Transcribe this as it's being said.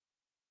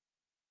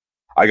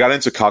I got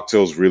into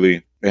cocktails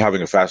really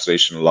having a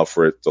fascination and love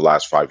for it the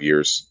last 5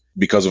 years.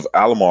 Because of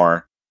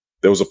Alamar,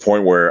 there was a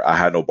point where I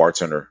had no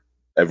bartender.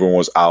 Everyone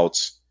was out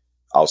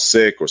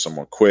sick or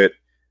someone quit.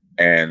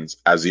 And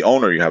as the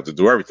owner, you have to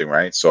do everything,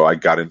 right? So I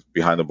got in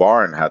behind the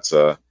bar and had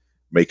to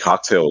make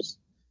cocktails.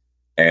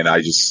 And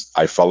I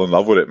fell in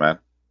love with it, man.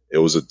 It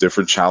was a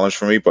different challenge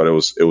for me, but it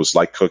was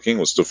like cooking. It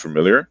was still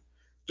familiar,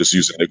 just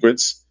using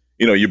liquids.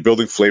 You're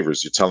building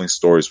flavors. You're telling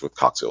stories with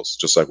cocktails,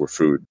 just like with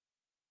food.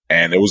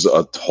 And it was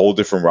a whole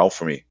different realm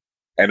for me.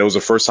 And it was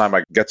the first time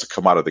I get to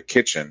come out of the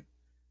kitchen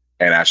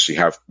and actually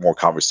have more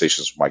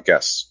conversations with my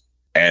guests.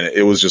 And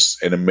it was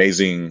just an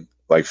amazing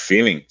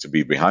feeling to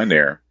be behind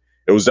there.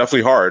 It was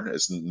definitely hard.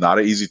 It's not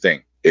an easy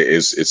thing.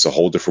 It's a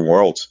whole different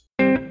world.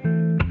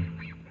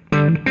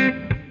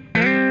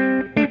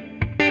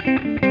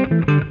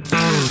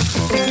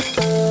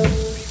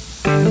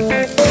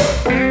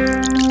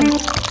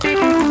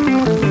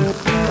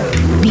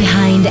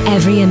 Behind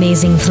every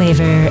amazing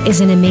flavor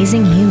is an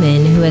amazing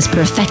human who has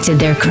perfected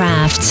their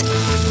craft.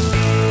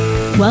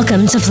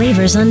 Welcome to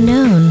Flavors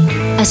Unknown,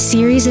 a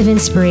series of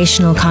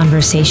inspirational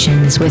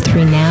conversations with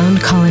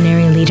renowned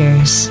culinary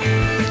leaders.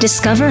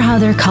 Discover how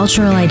their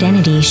cultural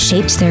identity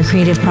shaped their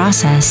creative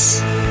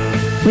process.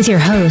 With your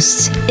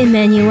host,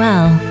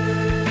 Emmanuel.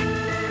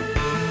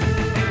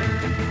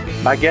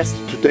 My guest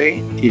today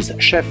is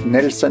Chef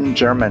Nelson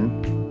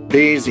German,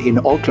 based in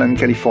Oakland,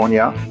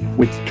 California,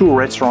 with 2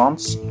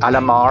 restaurants,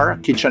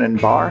 Alamar Kitchen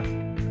and Bar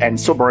and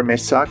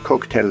Sobremesa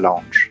Cocktail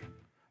Lounge.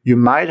 You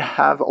might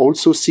have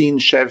also seen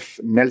Chef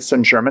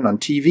Nelson German on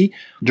TV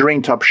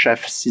during Top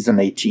Chef Season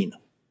 18.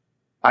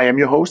 I am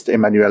your host,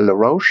 Emmanuel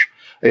Laroche.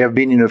 I have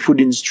been in the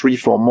food industry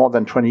for more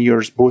than 20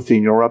 years, both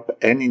in Europe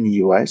and in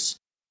the US.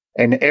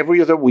 And every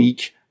other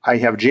week, I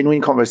have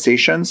genuine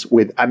conversations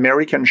with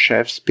American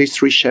chefs,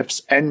 pastry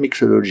chefs, and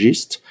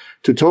mixologists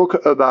to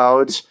talk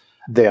about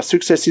their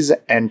successes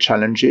and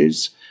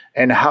challenges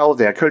and how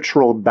their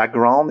cultural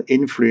background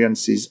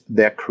influences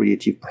their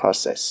creative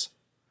process.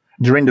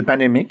 During the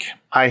pandemic,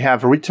 I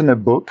have written a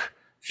book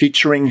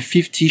featuring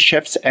 50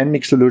 chefs and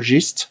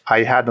mixologists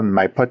I had on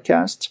my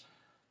podcast.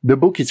 The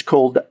book is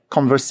called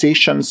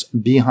Conversations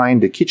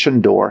Behind the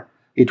Kitchen Door.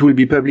 It will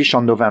be published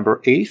on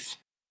November 8th,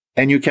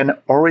 and you can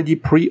already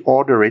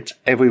pre-order it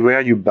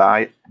everywhere you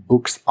buy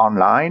books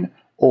online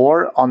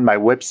or on my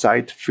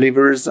website,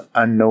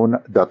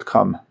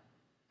 flavorsunknown.com.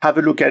 Have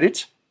a look at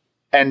it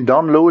and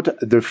download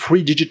the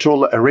free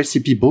digital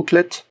recipe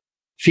booklet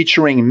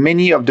featuring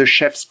many of the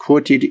chefs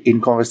quoted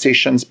in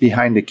Conversations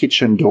Behind the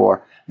Kitchen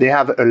Door. They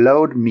have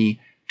allowed me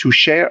to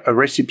share a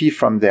recipe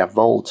from their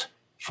vault.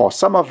 For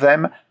some of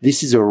them,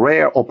 this is a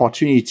rare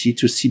opportunity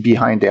to see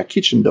behind their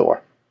kitchen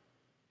door.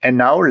 And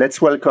now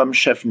let's welcome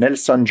Chef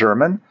Nelson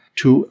German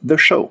to the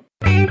show.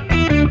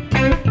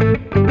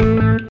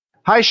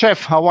 Hi,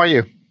 Chef. How are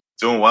you?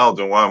 Doing well,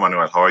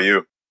 Manuel. How are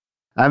you?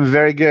 I'm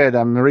very good.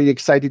 I'm really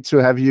excited to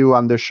have you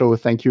on the show.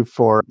 Thank you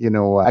for,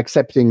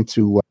 accepting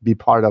to be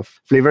part of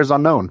Flavors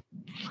Unknown.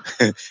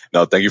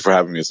 No, thank you for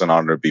having me. It's an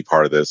honor to be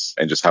part of this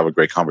and just have a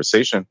great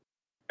conversation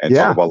and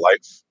talk about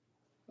life.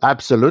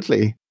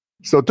 Absolutely.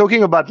 So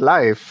talking about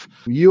life,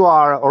 you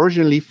are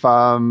originally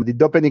from the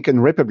Dominican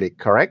Republic,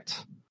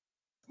 correct?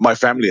 My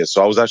family is.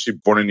 So I was actually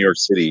born in New York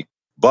City,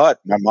 but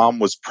my mom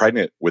was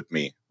pregnant with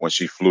me when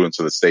she flew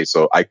into the States.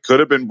 So I could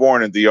have been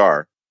born in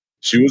DR.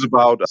 She was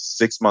about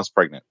 6 months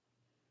pregnant.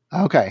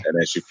 Okay. And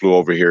then she flew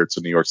over here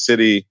to New York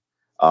City.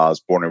 I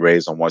was born and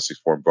raised on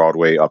 164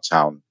 Broadway,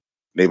 uptown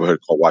neighborhood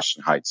called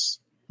Washington Heights.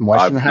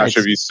 I'm not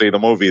sure if you see the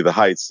movie, The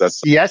Heights.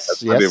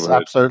 Yes,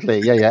 absolutely.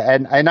 Yeah.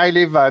 And I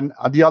live on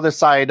the other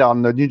side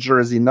on New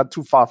Jersey, not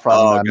too far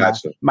from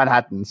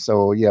Manhattan.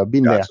 So yeah,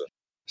 been there.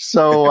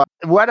 So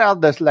what are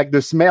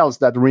the smells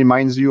that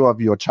reminds you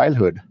of your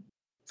childhood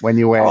when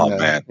you were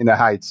in the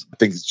Heights? I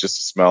think it's just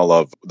the smell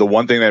of, the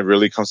one thing that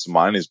really comes to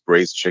mind is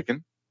braised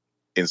chicken.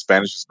 In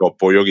Spanish, it's called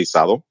pollo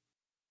guisado.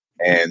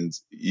 And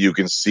you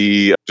can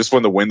see just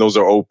when the windows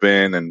are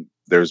open and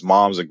there's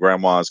moms and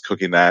grandmas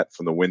cooking that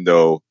from the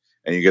window,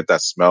 and you get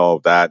that smell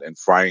of that and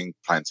frying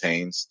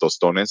plantains,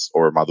 tostones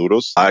or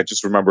maduros. I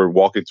just remember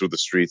walking through the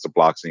streets, the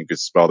blocks, and you could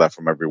smell that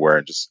from everywhere.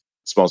 It just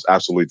smells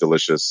absolutely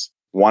delicious.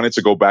 Wanted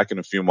to go back in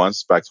a few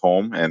months back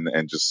home and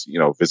just,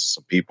 visit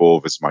some people,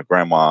 visit my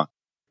grandma.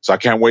 So I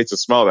can't wait to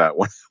smell that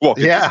when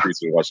walking through the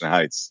streets of Washington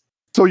Heights.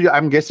 So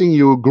I'm guessing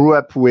you grew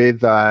up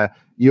with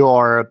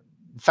your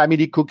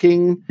family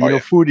cooking.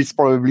 Food is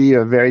probably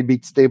a very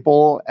big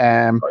staple.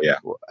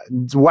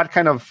 What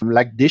kind of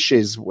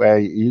dishes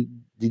did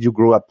you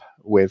grow up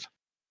with?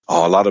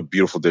 Oh, a lot of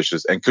beautiful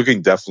dishes. And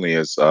cooking definitely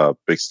is a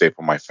big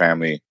staple in my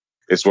family.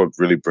 It's what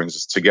really brings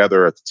us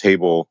together at the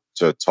table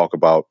to talk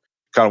about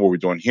kind of what we're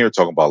doing here,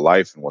 talking about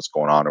life and what's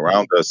going on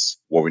around us,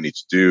 what we need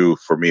to do.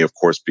 For me, of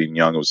course, being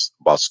young, it was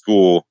about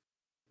school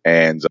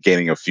and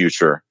gaining a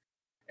future.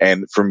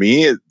 And for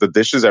me, the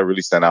dishes that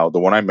really stand out, the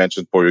one I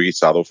mentioned, pollo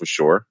guisado for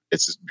sure.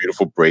 It's this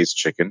beautiful braised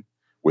chicken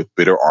with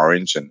bitter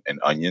orange and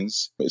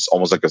onions. It's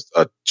almost like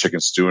a chicken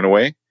stew in a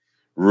way.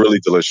 Really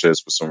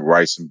delicious with some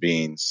rice and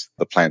beans,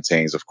 the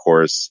plantains, of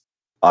course.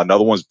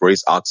 Another one's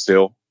braised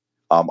oxtail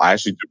I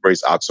actually do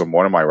braise oxtail in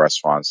one of my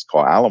restaurants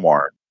called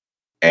Alamar,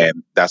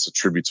 and that's a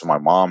tribute to my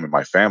mom and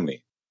my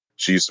family.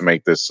 She used to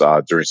make this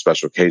during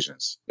special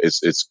occasions.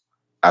 It's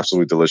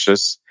absolutely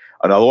delicious.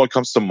 Another one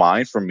comes to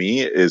mind for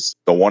me is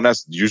the one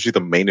that's usually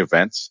the main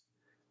event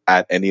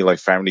at any like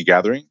family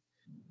gathering,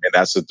 and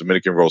that's the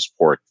Dominican roast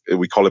pork.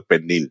 We call it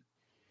pernil.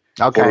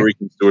 Okay. Puerto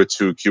Ricans do it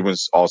too.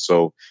 Cubans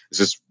also. It's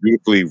this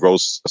beautifully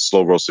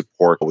slow roasted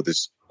pork with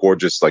this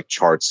gorgeous like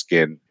charred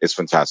skin. It's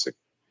fantastic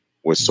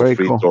with Very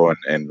sofrito cool.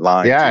 and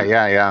lime. Yeah, Too.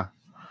 yeah.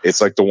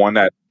 It's like the one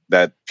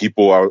that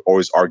people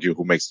always argue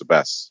who makes the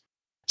best.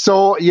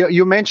 So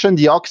you mentioned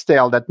the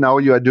oxtail that now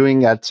you are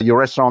doing at your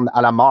restaurant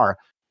Alamar.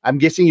 I'm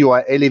guessing you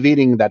are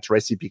elevating that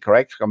recipe,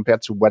 correct,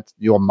 compared to what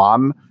your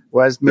mom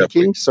was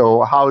making. Definitely.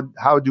 So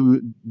how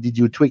did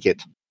you tweak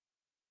it?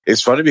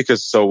 It's funny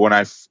because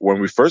when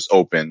we first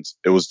opened,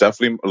 it was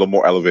definitely a little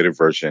more elevated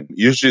version.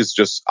 Usually it's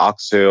just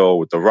oxtail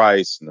with the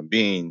rice and the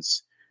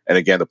beans, and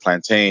again the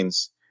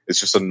plantains. It's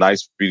just a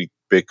nice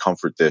big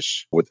comfort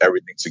dish with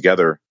everything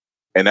together.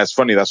 And that's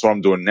funny. That's what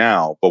I'm doing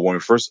now. But when we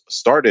first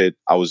started,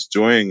 I was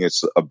doing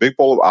a big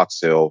bowl of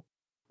oxtail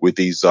with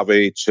these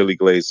agave chili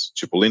glazed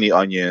cipollini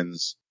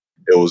onions.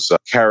 It was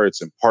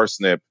carrots and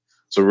parsnip.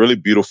 So really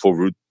beautiful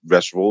root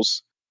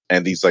vegetables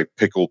and these like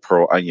pickled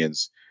pearl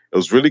onions. It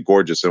was really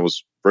gorgeous. And it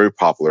was very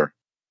popular.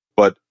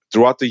 But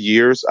throughout the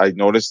years, I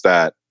noticed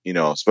that,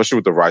 especially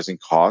with the rising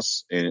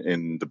costs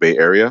in the Bay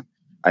Area,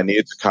 I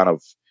needed to kind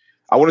of,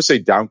 I wouldn't say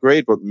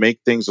downgrade, but make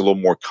things a little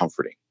more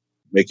comforting.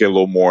 Make it a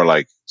little more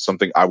like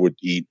something I would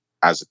eat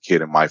as a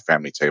kid at my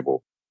family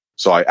table.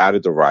 So I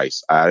added the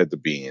rice, I added the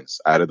beans,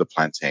 I added the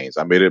plantains.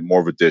 I made it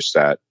more of a dish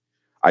that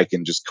I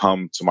can just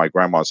come to my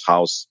grandma's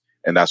house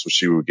and that's what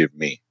she would give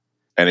me.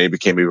 And it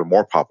became even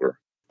more popular.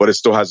 But it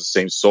still has the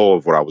same soul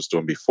of what I was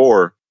doing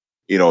before.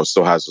 It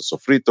still has a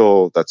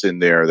sofrito that's in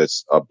there.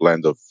 That's a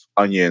blend of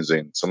onions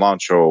and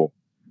cilantro,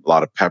 a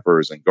lot of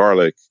peppers and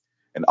garlic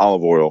and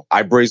olive oil.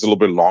 I braise a little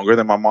bit longer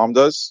than my mom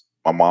does.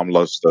 My mom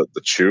loves the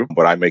chew,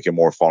 but I make it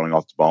more falling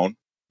off the bone.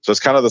 So it's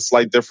kind of the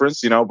slight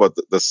difference, but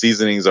the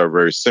seasonings are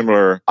very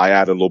similar. I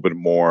add a little bit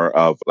more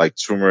of like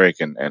turmeric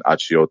and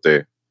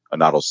achiote, a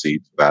natto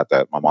seed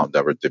that my mom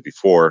never did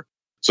before.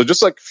 So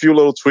just like a few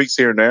little tweaks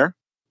here and there,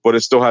 but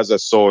it still has that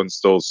soul and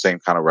still the same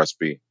kind of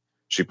recipe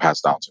she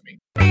passed down to me.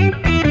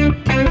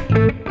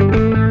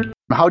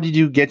 How did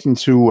you get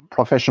into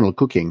professional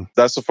cooking?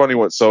 That's a funny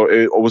one. So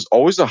it was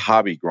always a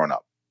hobby growing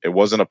up. It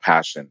wasn't a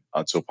passion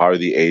until probably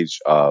the age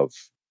of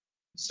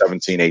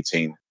 17,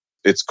 18.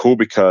 It's cool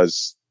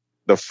because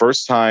the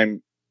first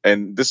time,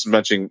 and this is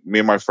mentioning, me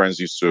and my friends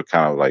used to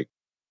kind of like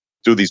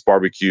do these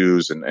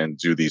barbecues and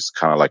do these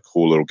kind of like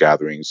cool little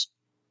gatherings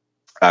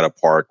at a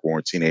park when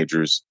we're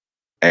teenagers.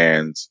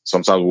 And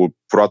sometimes we'll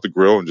put out the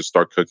grill and just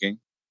start cooking.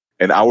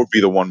 And I would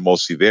be the one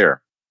mostly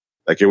there.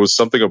 Like it was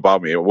something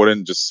about me. It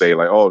wouldn't just say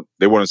like,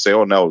 they wouldn't say,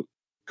 oh no,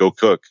 go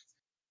cook.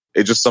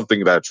 It's just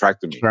something that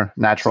attracted me. Sure,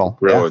 natural.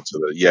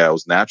 Yeah. It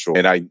was natural.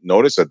 And I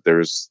noticed that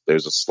there's a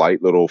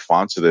slight little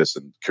fun to this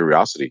and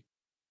curiosity.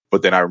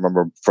 But then I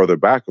remember further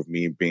back of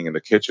me being in the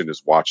kitchen,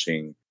 just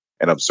watching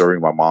and observing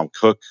my mom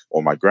cook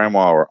or my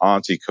grandma or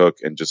auntie cook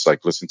and just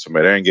like listen to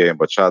merengue and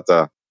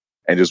bachata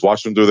and just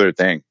watch them do their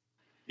thing,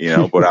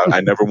 but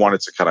I never wanted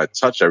to kind of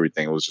touch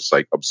everything. It was just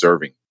like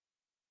observing.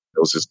 It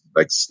was just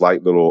like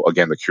slight little,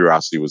 again, the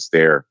curiosity was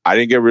there. I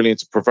didn't get really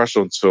into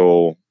professional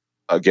until,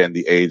 again,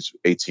 the age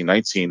 18,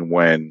 19,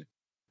 when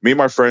me and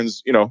my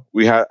friends,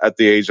 we had at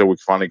the age that we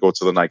could finally go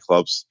to the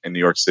nightclubs in New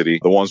York City.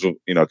 The ones who,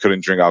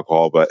 couldn't drink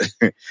alcohol, but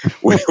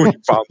we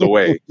found a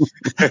way.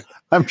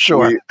 I'm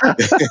sure.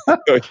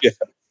 Yeah,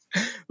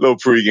 little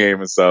pregame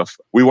and stuff.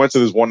 We went to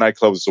this one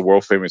nightclub. It's the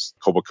world famous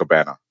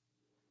Copacabana.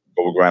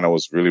 Copacabana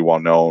was really well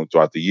known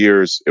throughout the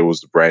years. It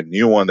was the brand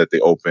new one that they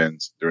opened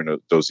during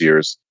those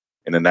years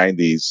in the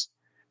 90s.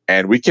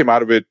 And we came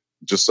out of it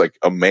just like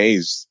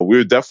amazed. We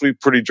were definitely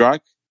pretty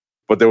drunk,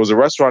 but there was a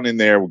restaurant in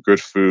there with good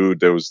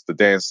food. There was the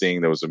dancing,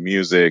 there was the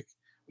music,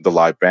 the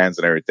live bands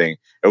and everything.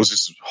 It was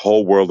just a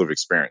whole world of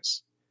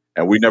experience.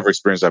 And we never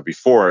experienced that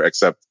before,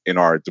 except in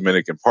our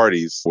Dominican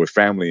parties with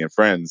family and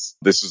friends.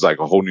 This is like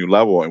a whole new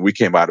level. And we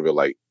came out of it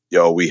like,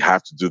 yo, we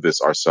have to do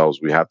this ourselves.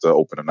 We have to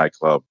open a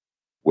nightclub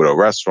with a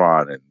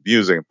restaurant and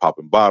music and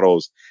popping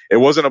bottles. It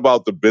wasn't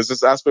about the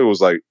business aspect. It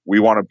was like, we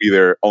want to be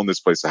there, own this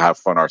place to have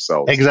fun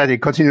ourselves. Exactly.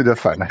 Continue the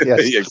fun.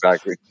 Yes.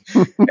 Exactly.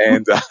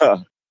 And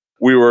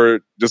we were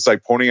just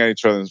like pointing at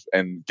each other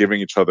and giving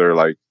each other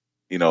like,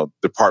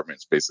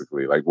 departments,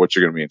 basically, like what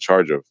you're going to be in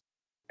charge of.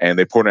 And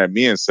they pointed at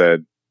me and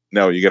said,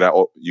 no, you're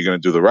going to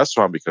do the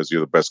restaurant because you're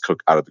the best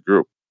cook out of the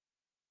group.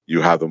 You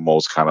have the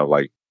most kind of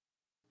like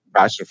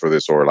passion for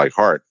this, or like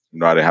heart.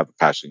 I didn't have the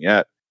passion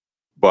yet,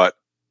 but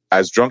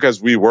as drunk as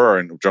we were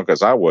and drunk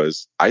as I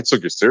was, I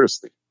took it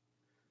seriously.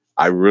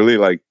 I really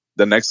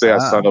the next day I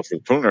signed up for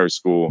culinary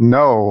school.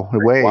 No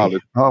way. Wow,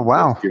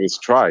 Let's give this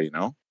a try,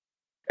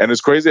 And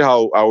it's crazy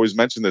how I always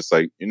mention this.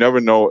 Like, you never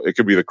know. It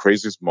could be the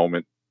craziest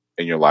moment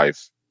in your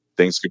life.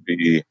 Things could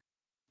be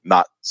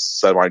not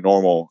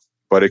semi-normal,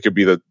 but it could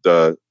be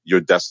your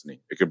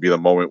destiny. It could be the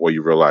moment where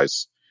you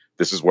realize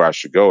this is where I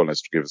should go and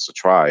let's give this a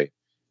try.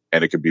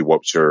 And it could be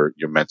what you're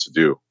meant to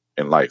do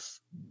in life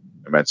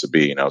and meant to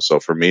be, you know? So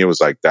for me, it was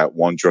like that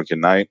one drunken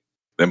night,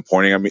 them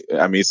pointing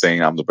at me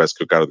saying I'm the best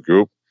cook out of the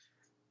group,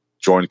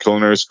 joined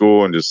culinary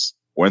school and just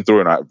went through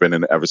it. And I've been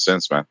in it ever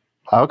since, man.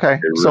 Okay.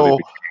 It really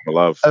became a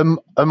love.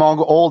 Among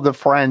all the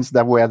friends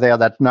that were there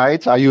that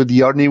night, are you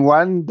the only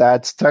one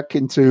that stuck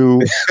into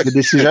the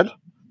decision?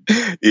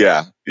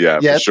 Yeah,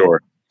 yes?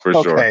 For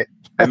sure.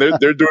 And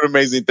they're doing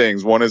amazing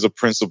things. One is a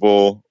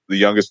principal, the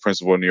youngest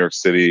principal in New York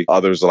City.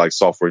 Others are like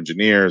software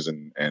engineers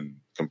and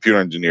computer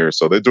engineers.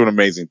 So they're doing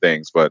amazing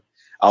things. But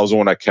I was the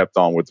one that kept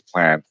on with the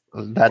plan.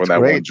 That's that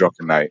great. One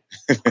drunken night.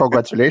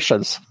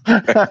 Congratulations.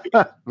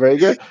 Very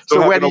good.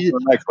 So where did you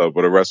a nightclub,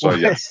 but a restaurant,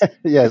 yes.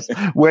 Yes.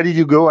 Where did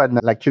you go at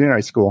like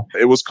culinary school?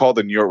 It was called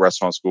the New York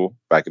Restaurant School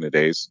back in the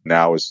days.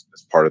 Now it's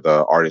part of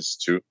the Art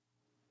Institute,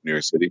 New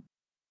York City.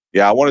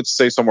 Yeah, I wanted to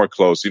say somewhere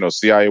close. You know,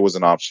 CIA was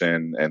an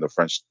option and the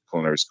French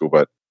Culinary School,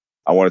 but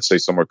I wanted to say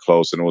somewhere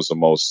close, and it was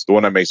the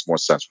one that makes more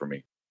sense for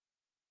me.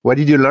 What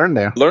did you learn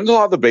there? Learned a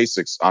lot of the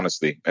basics,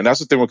 honestly. And that's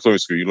the thing with culinary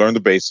school. You learn the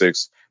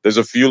basics. There's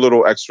a few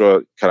little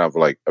extra kind of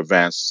like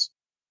advanced,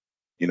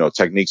 you know,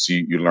 techniques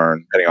you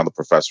learn depending on the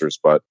professors.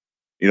 But,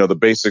 you know, the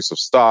basics of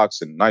stocks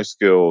and knife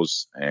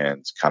skills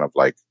and kind of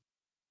like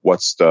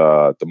what's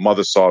the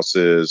mother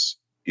sauces,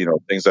 you know,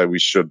 things that we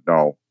should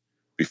know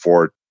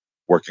before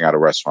working at a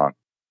restaurant.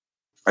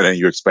 And then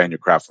you expand your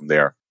craft from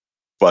there.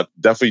 But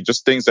definitely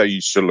just things that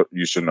you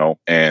should know.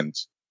 And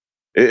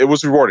it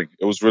was rewarding.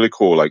 It was really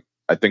cool. Like,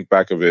 I think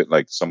back of it,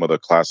 like some of the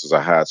classes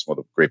I had, some of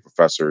the great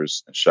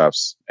professors and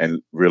chefs,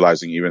 and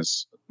realizing even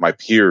my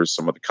peers,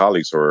 some of the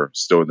colleagues who are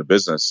still in the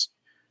business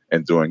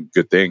and doing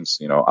good things,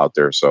 you know, out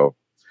there. So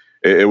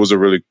it was a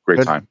really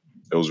great time.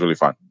 It was really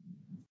fun.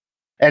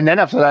 And then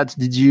after that,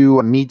 did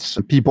you meet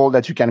people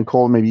that you can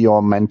call maybe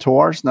your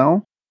mentors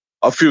now?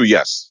 A few,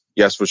 yes.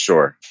 Yes, for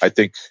sure. I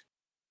think,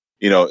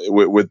 you know,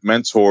 with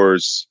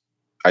mentors,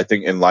 I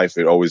think in life,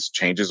 it always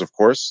changes, of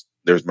course.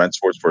 There's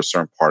mentors for a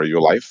certain part of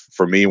your life.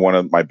 For me, one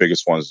of my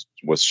biggest ones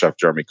was Chef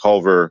Jeremy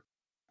Culver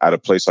at a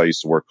place I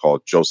used to work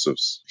called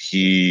Joseph's.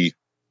 He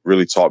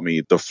really taught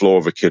me the flow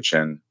of a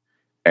kitchen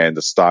and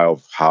the style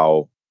of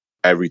how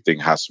everything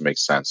has to make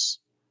sense.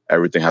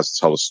 Everything has to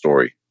tell a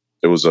story.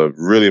 It was a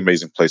really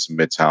amazing place in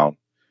Midtown.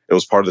 It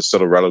was part of the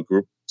Citarella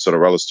group.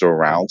 Citarella's still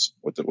around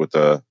with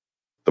the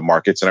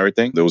markets and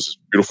everything. There was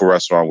a beautiful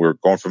restaurant. We were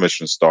going for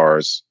Michelin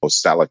stars. It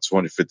sat like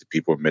 250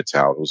 people in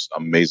Midtown. It was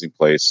an amazing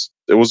place.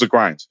 It was a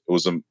grind. It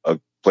was a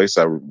place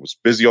that was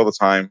busy all the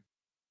time.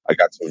 I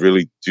got to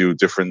really do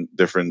different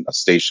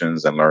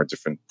stations and learn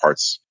different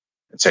parts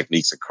and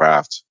techniques and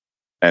craft.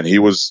 And he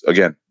was,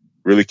 again,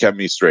 really kept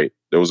me straight.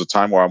 There was a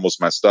time where I almost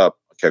messed up.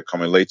 I kept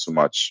coming late too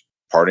much,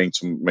 partying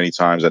too many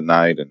times at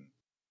night,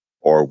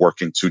 or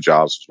working two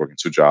jobs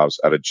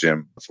at a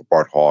gym for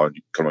Bart Hall and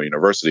Columbia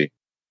University.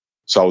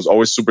 So I was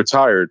always super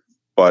tired,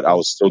 but I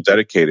was still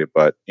dedicated.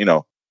 But, you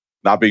know,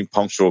 not being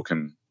punctual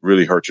can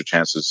really hurt your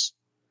chances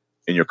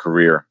in your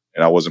career.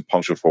 And I wasn't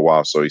punctual for a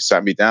while. So he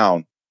sat me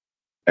down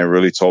and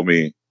really told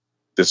me,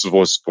 this is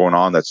what's going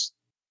on. This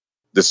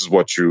is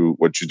what you're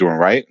doing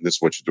right. And this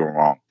is what you're doing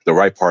wrong. The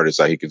right part is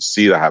that he can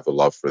see that I have a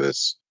love for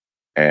this.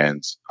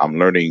 And I'm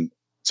learning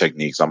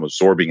techniques. I'm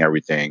absorbing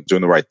everything,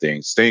 doing the right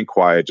thing, staying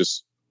quiet,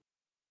 just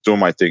doing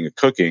my thing and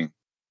cooking.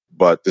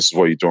 But this is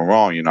what you're doing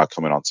wrong. You're not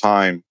coming on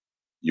time.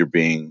 You're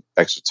being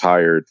extra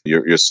tired.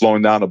 You're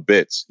slowing down a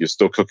bit. You're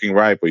still cooking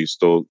right, but you're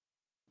still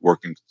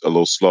working a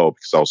little slow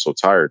because I was so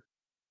tired.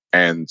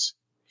 And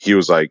he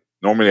was like,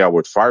 normally I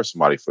would fire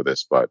somebody for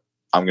this, but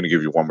I'm going to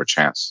give you one more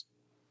chance,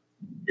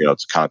 you know,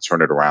 to kind of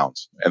turn it around.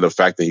 And the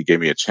fact that he gave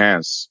me a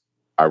chance,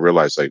 I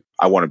realized like,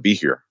 I want to be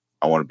here.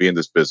 I want to be in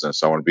this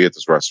business. I want to be at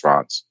this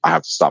restaurant. I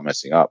have to stop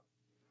messing up.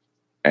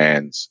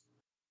 And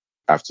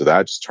after that,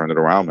 I just turned it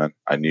around, man.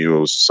 I knew it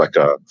was just like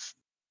a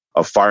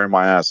fire in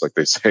my ass, like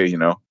they say, you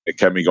know, it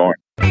kept me going.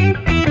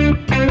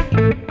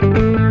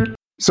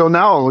 So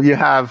now you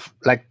have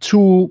like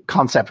two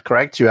concepts,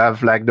 correct? You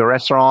have like the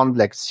restaurant,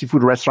 like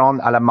seafood restaurant,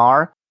 a la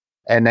Mar.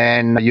 And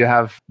then you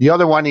have the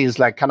other one is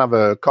like kind of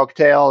a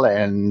cocktail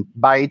and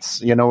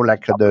bites, you know,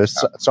 like the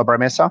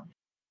sobremesa.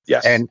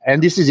 Yes.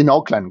 And this is in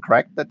Oakland,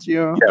 correct?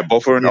 Yeah,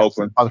 both are in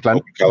Oakland,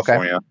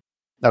 California.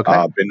 Okay.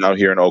 I've been out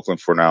here in Oakland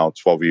for now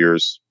 12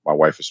 years. My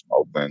wife is from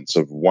Oakland. It's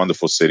a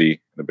wonderful city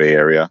in the Bay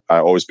Area. I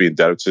always be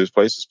indebted to this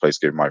place. This place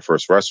gave me my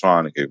first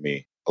restaurant. It gave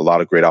me a lot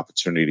of great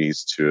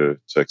opportunities to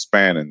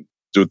expand and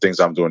do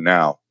things I'm doing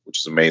now, which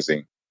is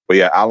amazing. But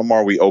yeah,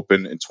 Alamar, we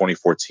opened in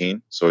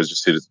 2014. So it's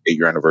just hit its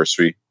 8-year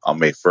anniversary on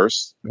May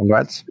 1st.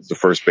 Congrats. It's the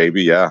first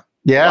baby. Yeah.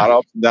 Yeah. A lot of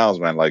ups and downs,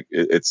 man. Like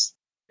it's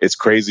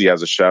crazy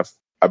as a chef.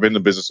 I've been in the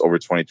business over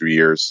 23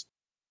 years.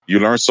 You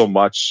learn so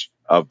much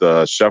of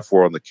the chef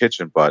world in the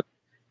kitchen, but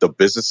the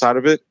business side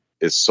of it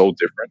is so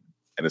different.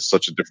 And it's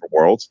such a different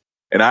world.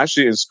 And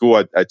actually in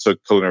school, I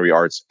took culinary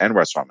arts and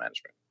restaurant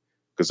management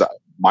because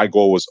my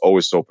goal was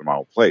always to open my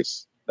own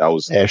place. That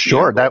was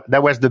sure.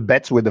 That was the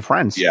bet with the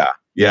friends. Yeah.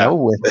 Yeah,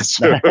 with that's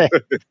true.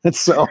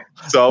 so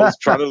So I was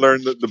trying to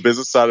learn the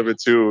business side of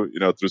it too,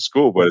 through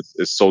school, but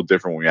it's so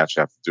different when you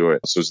actually have to do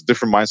it. So it's a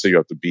different mindset you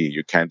have to be.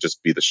 You can't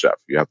just be the chef.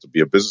 You have to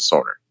be a business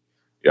owner.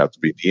 You have to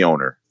be the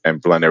owner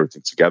and blend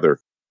everything together.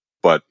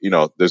 But,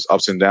 there's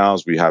ups and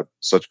downs. We have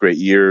such great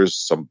years,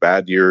 some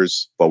bad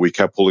years, but we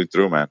kept pulling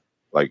through, man.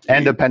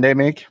 And the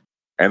pandemic.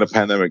 And the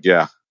pandemic,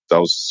 yeah. That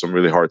was some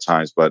really hard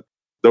times. But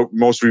the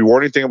most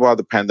rewarding thing about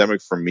the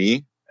pandemic for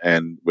me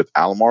and with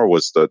Alamar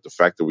was the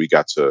fact that we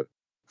got to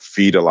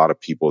feed a lot of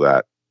people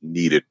that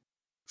needed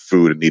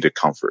food and needed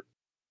comfort.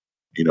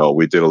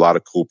 We did a lot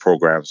of cool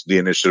programs. The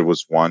initiative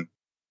was one,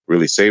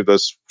 really saved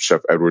us.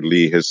 Chef Edward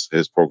Lee,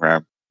 his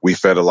program. We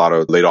fed a lot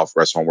of laid off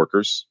restaurant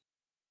workers,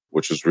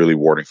 which was really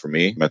rewarding for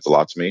me. It meant a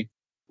lot to me.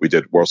 We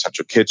did World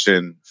Central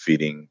Kitchen,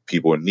 feeding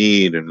people in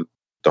need and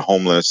the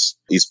homeless.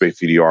 East Bay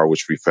FDR,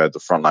 which we fed the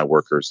frontline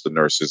workers, the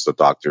nurses, the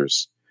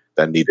doctors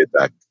that needed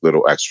that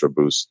little extra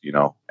boost,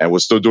 and we're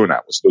still doing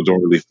that. We're still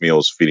doing relief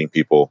meals, feeding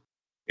people,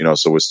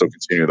 so we're still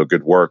continuing the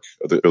good work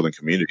of the building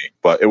community.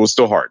 But it was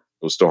still hard.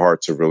 It was still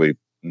hard to really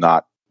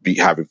not be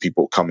having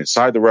people come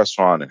inside the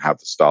restaurant and have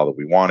the style that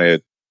we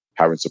wanted,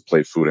 having to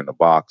play food in a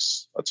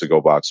box. A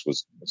to-go box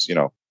was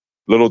a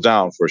little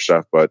down for a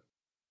chef, but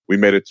we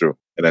made it through.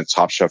 And then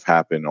Top Chef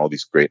happened, all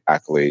these great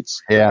accolades.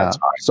 Yeah.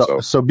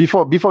 So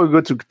before we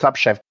go to Top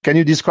Chef, can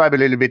you describe a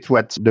little bit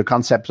what the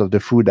concept of the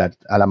food at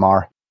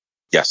Alamar?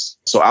 Yes.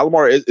 So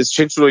Alamar, it's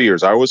changed through the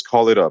years. I always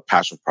call it a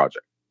passion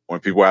project. When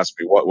people ask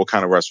me what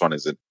kind of restaurant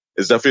is it,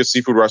 it's definitely a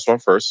seafood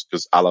restaurant first,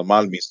 because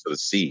Alamar means to the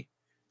sea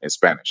in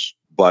Spanish.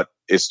 But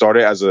it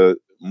started as a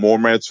more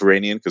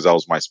Mediterranean, because that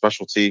was my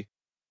specialty,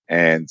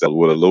 and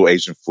with a little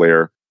Asian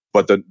flair.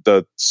 But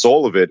the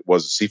soul of it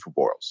was the seafood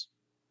boils.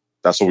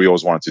 That's what we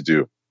always wanted to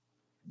do.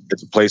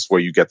 It's a place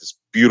where you get this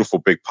beautiful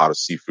big pot of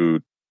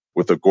seafood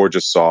with a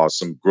gorgeous sauce,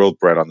 some grilled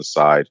bread on the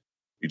side.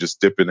 You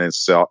just dip it in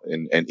salt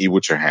and eat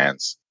with your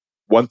hands.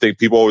 One thing,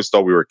 people always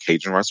thought we were a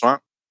Cajun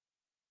restaurant.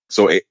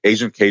 So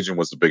Asian Cajun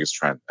was the biggest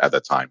trend at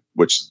that time,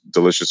 which is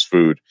delicious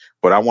food.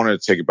 But I wanted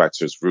to take it back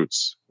to its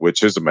roots,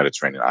 which is the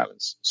Mediterranean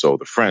islands. So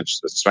the French,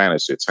 the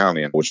Spanish, the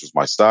Italian, which was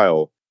my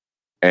style.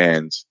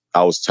 And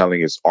I was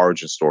telling its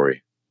origin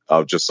story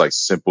of just like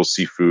simple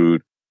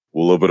seafood,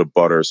 with a little bit of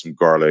butter, some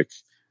garlic,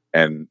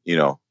 and,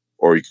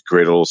 or you could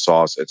create a little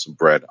sauce and some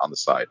bread on the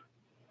side.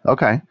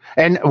 Okay.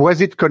 And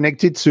was it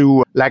connected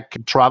to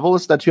like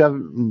travels that you have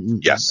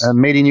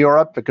made in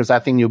Europe? Because I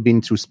think you've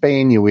been to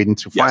Spain, you've been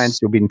to France,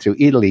 you've been to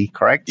Italy,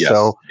 correct? Yes.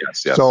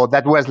 So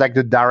that was like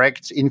the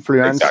direct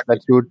influence that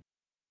you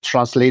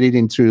translated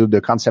into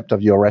the concept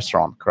of your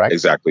restaurant, correct?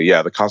 Exactly.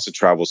 Yeah. The constant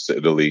travels to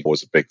Italy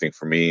was a big thing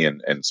for me,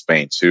 and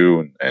Spain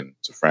too, and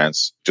to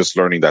France. Just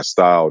learning that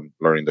style,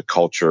 learning the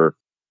culture.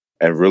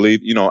 And really,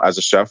 as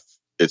a chef,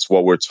 it's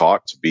what we're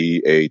taught to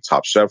be a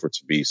top chef or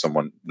to be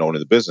someone known in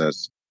the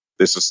business.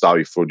 This is style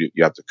of food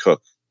you have to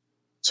cook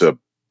to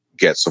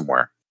get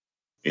somewhere,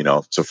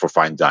 for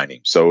fine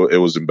dining. So it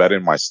was embedded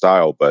in my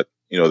style, but,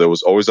 there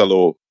was always a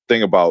little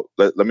thing about,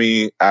 let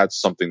me add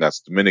something that's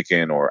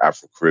Dominican or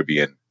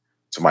Afro-Caribbean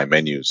to my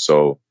menu.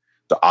 So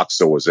the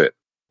oxtail was it.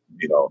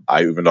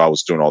 Even though I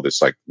was doing all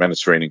this like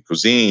Mediterranean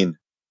cuisine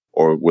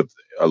or with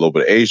a little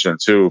bit of Asian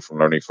too, from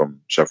learning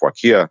from Chef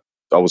Wakia,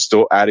 I was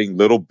still adding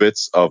little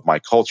bits of my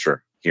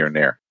culture here and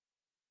there.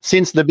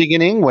 Since the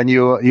beginning, when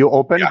you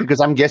opened, because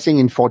I'm guessing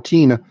in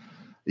 14,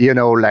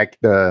 like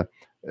the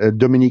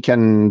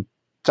Dominican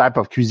type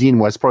of cuisine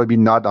was probably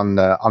not on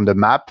the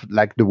map,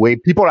 like the way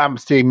people are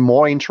still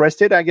more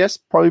interested, I guess,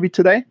 probably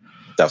today.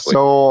 Definitely.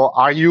 So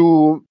are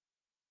you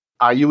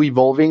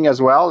evolving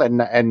as well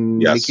and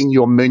making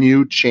your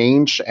menu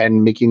change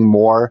and making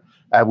more,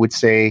 I would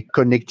say,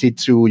 connected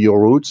to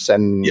your roots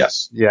and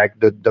like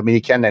the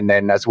Dominican and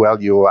then as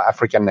well your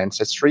African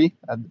ancestry?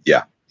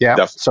 Yeah.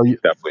 Definitely.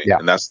 Yeah.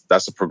 And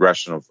that's the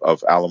progression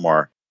of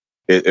Alamar.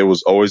 It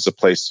was always a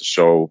place to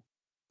show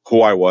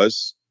who I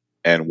was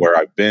and where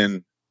I've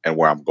been and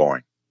where I'm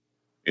going.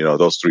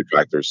 Those three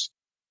factors.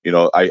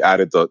 I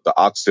added the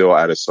oxtail,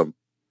 added some,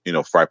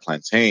 fried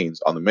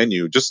plantains on the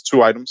menu, just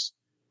 2 items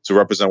to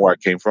represent where I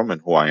came from and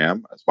who I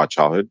am as my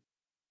childhood.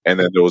 And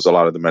then there was a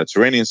lot of the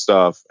Mediterranean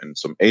stuff and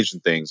some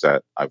Asian things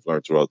that I've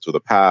learned throughout the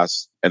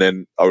past. And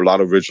then a lot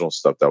of original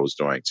stuff that I was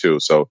doing too.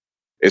 So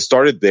it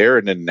started there.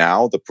 And then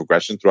now the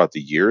progression throughout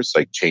the years,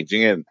 like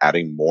changing it and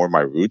adding more of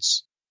my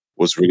roots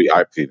was really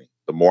eye-opening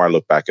the more I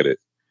look back at it.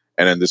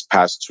 And then this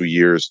past 2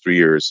 years, 3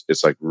 years,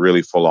 it's like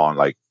really full on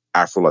like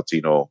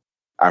Afro-Latino,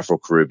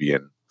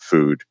 Afro-Caribbean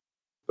food.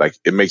 Like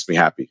it makes me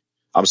happy.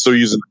 I'm still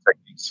using the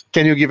techniques.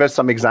 Can you give us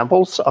some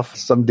examples of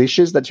some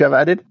dishes that you have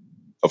added?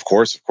 Of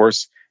course.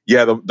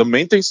 Yeah, the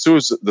main things too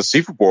is the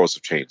seafood boils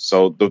have changed.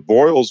 So the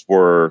boils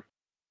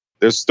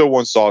there's still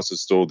one sauce,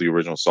 it's still the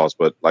original sauce,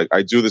 but like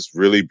I do this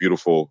really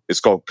beautiful, it's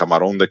called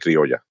camarón de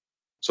criolla.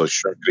 So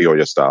shrimp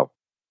criolla style.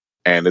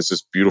 And it's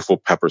this beautiful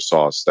pepper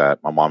sauce that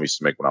my mom used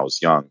to make when I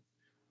was young,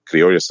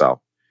 criolla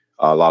style.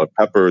 A lot of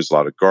peppers, a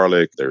lot of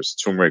garlic, there's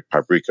turmeric,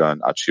 paprika,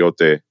 and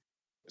achiote.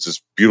 It's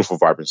this beautiful,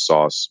 vibrant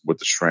sauce with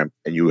the shrimp.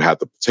 And you have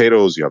the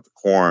potatoes, you have the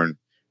corn,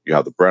 you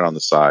have the bread on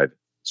the side.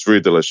 It's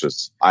really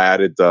delicious. I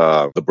added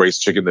the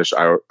braised chicken dish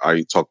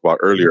I talked about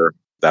earlier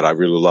that I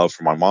really love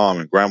from my mom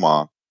and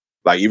grandma.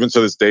 Like even to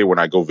this day, when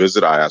I go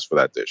visit, I ask for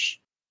that dish.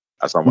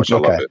 That's how much I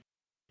love Okay. it.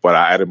 But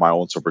I added my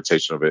own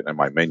interpretation of it in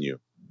my menu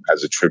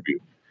as a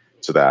tribute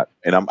to that.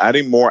 And I'm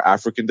adding more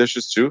African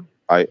dishes too.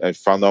 I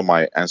found out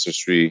my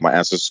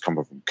ancestors come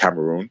from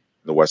Cameroon,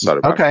 the west side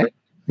of Okay. Africa.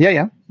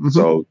 Yeah. Mm-hmm.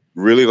 So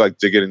really like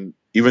digging in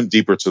even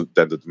deeper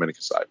than the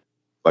Dominican side.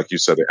 Like you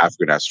said, the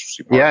African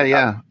ancestry part.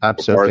 Yeah, Part of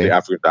absolutely. the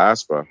African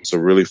diaspora. So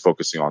really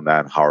focusing on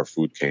that and how our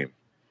food came,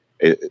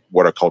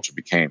 what our culture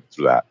became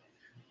through that.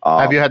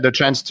 Have you had the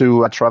chance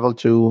to travel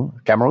to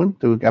Cameroon,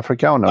 to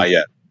Africa, or no? Not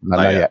yet.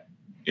 Not yet.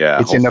 Yeah,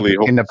 it's in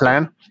the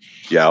plan.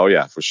 Yeah, oh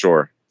yeah, for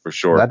sure.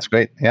 That's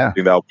great. Yeah, I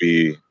think that'll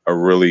be a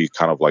really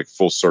kind of like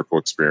full circle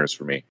experience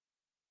for me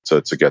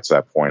to get to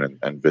that point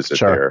and visit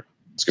there.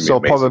 It's gonna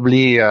be amazing.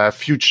 Probably a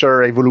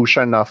future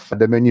evolution of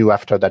the menu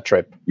after that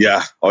trip.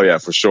 Yeah. Oh yeah,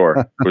 for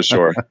sure. Very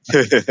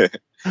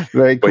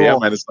cool. But yeah,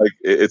 man, it's like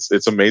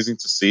it's amazing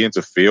to see and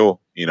to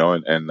feel,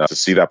 and to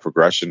see that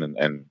progression,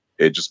 and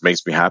it just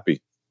makes me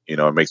happy.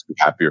 It makes me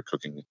happier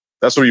cooking.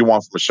 That's what you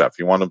want from a chef.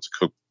 You want them to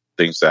cook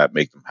things that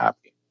make them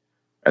happy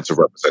and to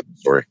represent the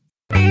story.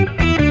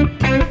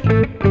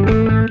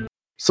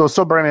 So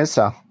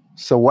sobremesa.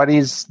 So what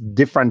is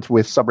different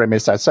with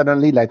sobremesa?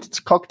 Suddenly, like it's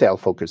cocktail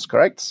focused,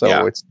 correct?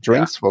 So it's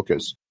drinks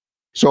focused.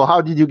 So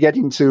how did you get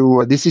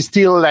into this? Is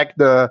still like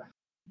the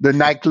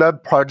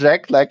nightclub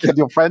project, like with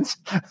your friends?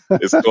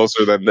 It's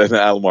closer than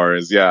Alamar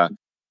is, yeah.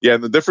 Yeah,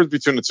 and the difference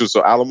between the two,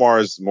 so Alamar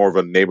is more of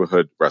a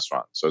neighborhood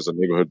restaurant. So it's a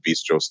neighborhood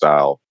bistro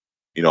style,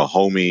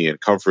 homey and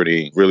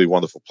comforting, really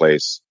wonderful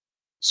place.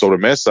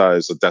 Sobremesa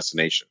is a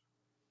destination.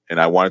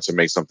 And I wanted to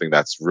make something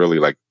that's really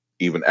like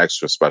even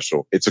extra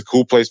special. It's a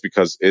cool place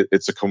because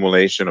it's a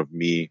culmination of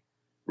me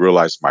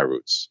realizing my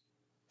roots,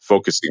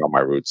 focusing on my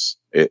roots.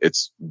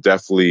 It's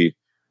definitely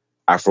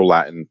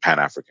Afro-Latin,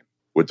 Pan-African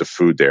with the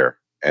food there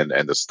and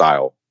the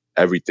style.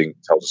 Everything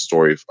tells a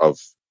story of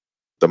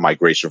the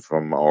migration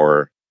from,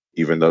 or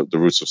even the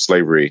roots of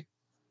slavery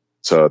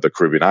to the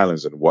Caribbean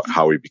islands and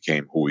how we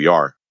became who we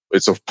are.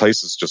 It's a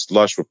place that's just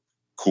lush with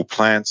cool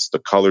plants. The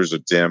colors are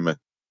dim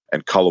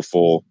and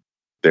colorful.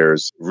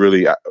 There's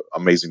really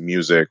amazing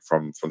music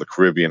from the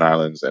Caribbean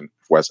islands and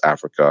West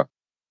Africa.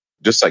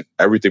 Just like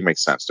everything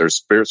makes sense. There's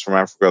spirits from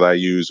Africa that I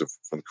use,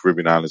 from the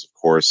Caribbean islands, of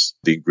course.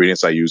 The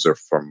ingredients I use are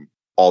from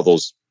all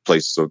those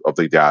places of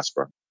the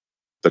diaspora.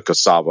 The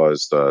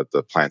cassavas,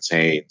 the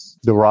plantains.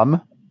 The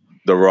rum,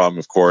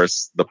 of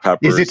course. The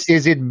peppers.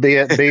 Is it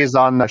based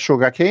on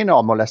sugarcane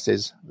or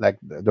molasses, like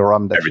the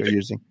rum that you're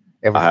using?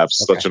 Everything. I have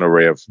such an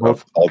array of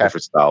all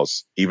different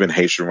styles. Even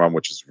Haitian rum,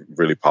 which is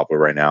really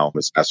popular right now,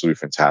 is absolutely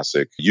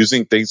fantastic.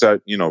 Using things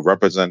that,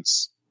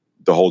 represents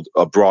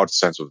a broad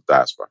sense of the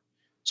diaspora.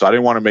 So I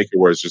didn't want to make it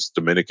where it's just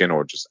Dominican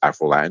or just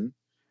Afro-Latin.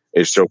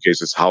 It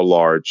showcases how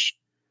large,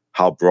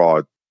 how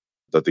broad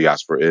the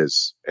diaspora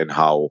is and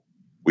how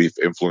we've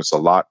influenced a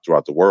lot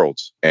throughout the world.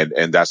 And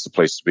that's the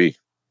place to be.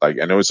 Like,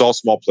 I know it's all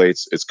small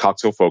plates. It's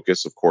cocktail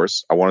focused, of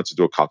course. I wanted to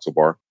do a cocktail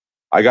bar.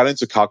 I got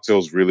into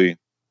cocktails really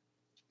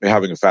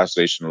having a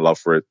fascination and love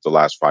for it the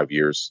last 5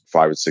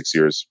 or 6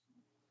 years.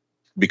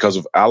 Because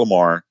of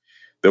Alamar,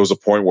 there was a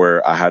point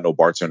where I had no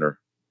bartender.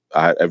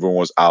 Everyone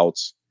was out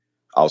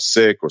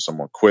sick or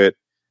someone quit.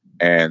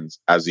 And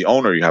as the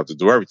owner, you have to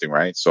do everything,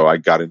 right? So I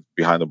got in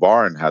behind the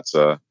bar and had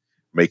to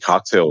make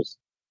cocktails.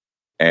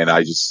 And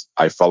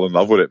I fell in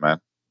love with it, man.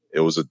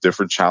 It was a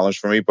different challenge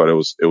for me, but it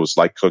was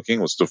like cooking.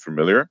 It was still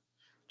familiar,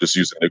 just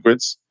using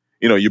liquids.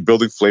 You're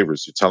building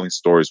flavors. You're telling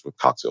stories with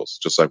cocktails,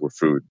 just like with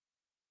food.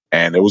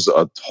 And it was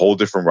a whole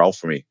different realm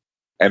for me.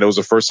 And it was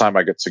the first time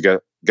I get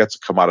to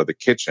come out of the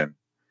kitchen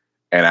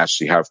and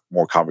actually have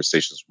more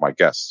conversations with my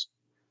guests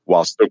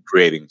while still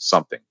creating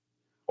something,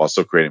 while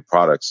still creating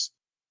products.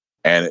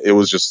 And it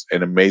was just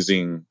an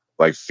amazing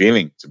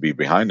feeling to be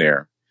behind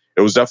there.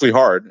 It was definitely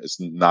hard. It's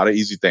not an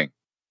easy thing.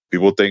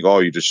 People think, oh,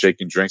 you're just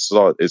shaking drinks.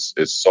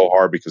 It's so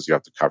hard because you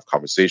have to have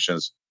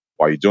conversations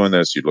while you're doing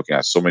this. You're looking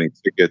at so many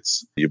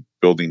tickets. You're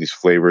building these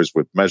flavors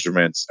with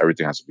measurements.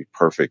 Everything has to be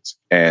perfect.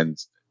 And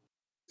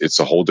it's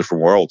a whole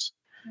different world.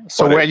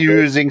 So were you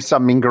using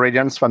some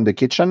ingredients from the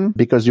kitchen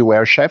because you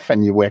were a chef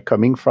and you were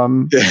coming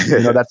from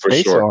that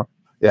space? Sure.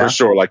 For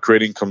sure. Like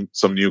creating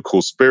some new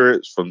cool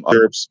spirits from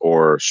herbs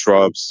or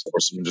shrubs or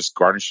some just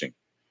garnishing,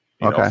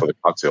 for the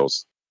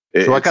cocktails.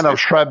 So what kind of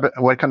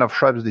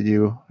shrubs did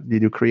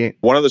you create?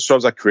 One of the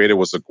shrubs I created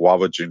was the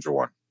guava ginger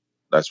one.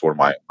 That's one of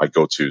my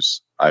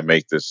go-tos. I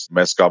make this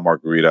mezcal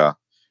margarita,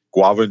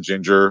 guava and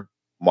ginger.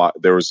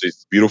 There was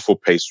these beautiful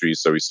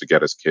pastries that we used to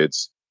get as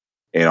kids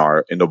in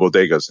the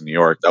bodegas in New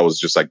York. That was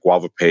just like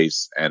guava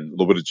paste and a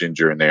little bit of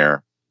ginger in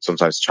there,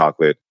 sometimes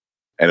chocolate.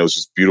 And it was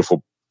just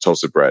beautiful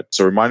toasted bread.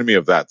 So it reminded me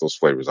of those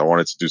flavors. I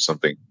wanted to do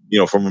something,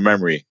 from a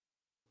memory.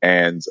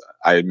 And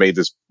I made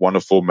this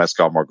wonderful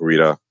mezcal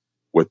margarita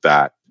with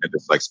that and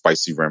this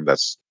spicy rim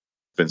that's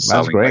been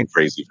selling like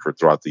crazy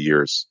throughout the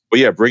years. But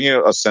yeah, bringing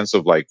a sense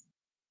of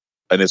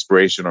an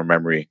inspiration or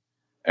memory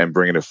and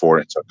bringing it forward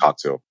into a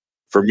cocktail.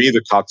 For me,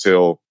 the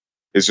cocktail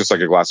It's just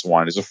like a glass of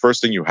wine. It's the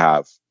first thing you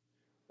have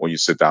when you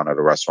sit down at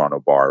a restaurant or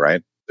bar,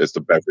 right? It's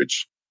the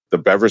beverage. The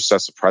beverage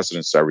sets the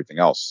precedence to everything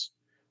else.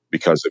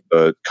 Because if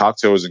the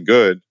cocktail isn't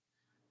good,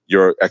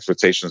 your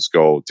expectations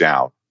go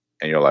down.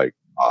 And you're like,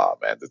 oh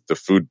man, the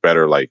food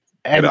better like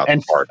get out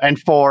the park. And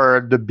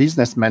for the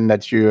businessman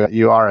that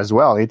you are as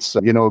well, it's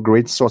a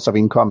great source of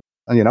income,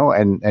 and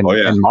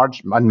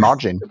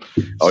margin.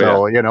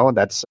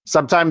 That's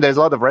sometimes there's a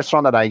lot of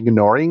restaurants that are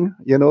ignoring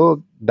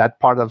that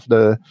part of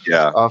the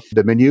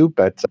menu,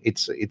 but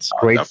it's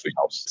great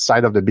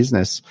side of the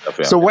business.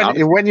 Definitely. So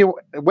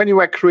when you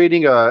were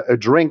creating a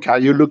drink, were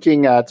you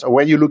looking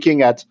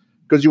at,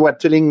 because you were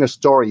telling a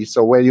story,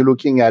 so were you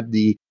looking at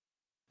the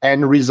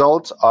end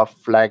result of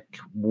like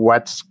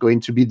what's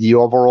going to be the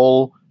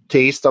overall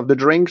taste of the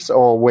drinks,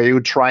 or were you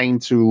trying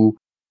to,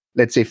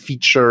 let's say,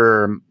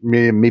 feature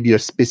maybe a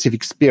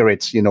specific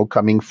spirit,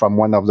 coming from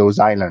one of those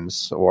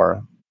islands?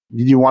 Or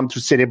did you want to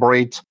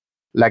celebrate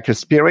like a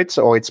spirit,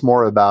 or it's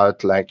more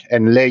about like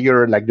and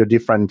layer like the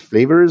different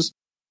flavors,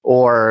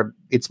 or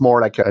it's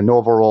more like an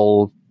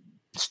overall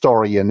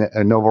story and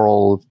an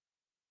overall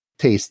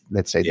taste,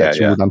 let's say, that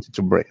you wanted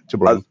to bring?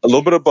 A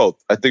little bit of both.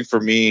 I think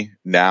for me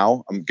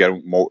now, I'm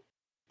going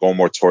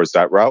more towards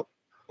that route,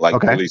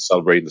 like really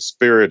celebrating the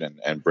spirit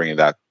and bringing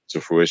that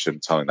to fruition,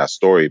 telling that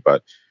story.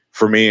 But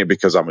for me,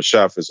 because I'm a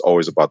chef, it's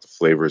always about the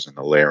flavors and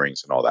the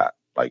layerings and all that,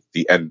 like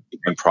the end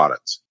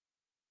product,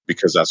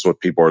 because that's what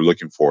people are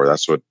looking for.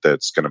 That's going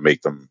to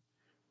make them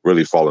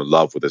really fall in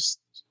love with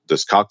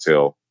this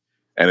cocktail,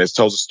 and it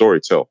tells a story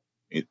too.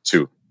 It's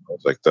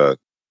like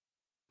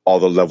all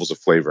the levels of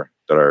flavor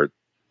that are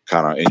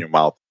kind of in your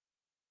mouth.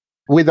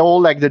 With all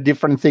like the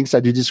different things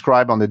that you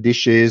describe on the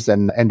dishes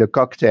and the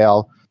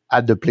cocktail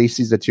at the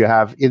places that you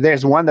have, if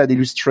there's one that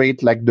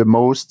illustrates like the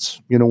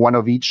most, one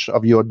of each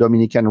of your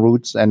Dominican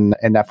roots and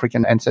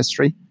African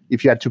ancestry,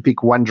 if you had to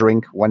pick one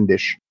drink, one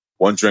dish.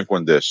 One drink,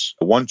 one dish.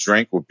 One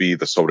drink would be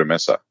the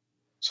sobremesa.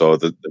 So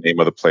the name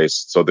of the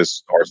place. So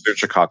this our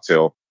signature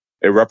cocktail,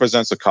 it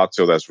represents a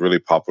cocktail that's really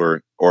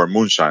popular, or a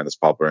moonshine that's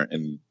popular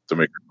in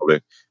Dominican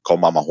Republic,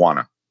 called Mama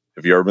Juana.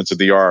 If you've ever been to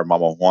DR,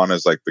 Mama Juana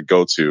is like the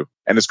go-to.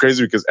 And it's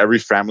crazy because every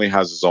family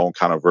has its own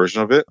kind of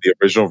version of it. The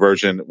original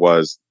version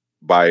was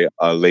by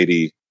a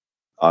lady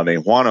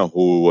named Juana,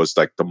 who was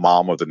like the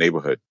mom of the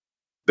neighborhood.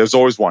 There's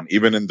always one,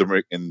 even in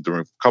the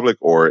Republic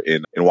or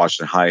in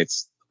Washington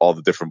Heights, all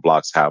the different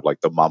blocks have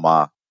like the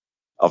mama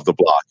of the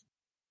block.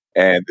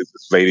 And it's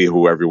this lady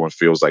who everyone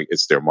feels like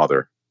it's their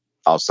mother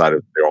outside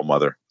of their own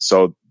mother.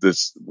 So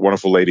this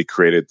wonderful lady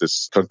created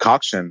this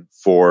concoction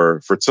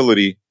for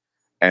fertility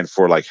and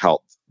for like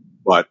health.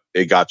 But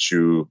it got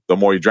you, the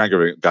more you drank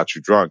of it, it got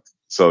you drunk.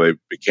 So it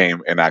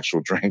became an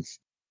actual drink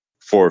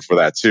for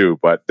that too.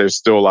 But there's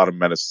still a lot of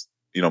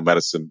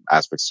medicine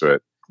aspects to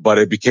it. But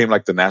it became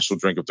like the national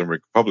drink of the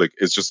Dominican Republic.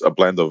 It's just a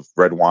blend of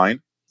red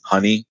wine,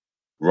 honey,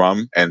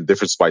 rum, and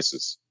different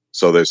spices.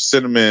 So there's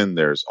cinnamon,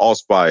 there's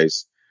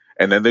allspice,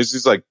 and then there's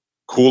these like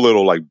cool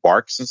little like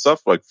barks and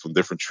stuff like from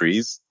different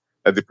trees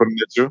that they put in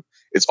there too.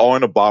 It's all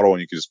in a bottle,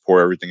 and you can just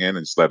pour everything in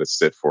and just let it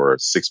sit for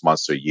 6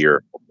 months to a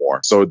year or more.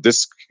 So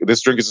this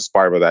drink is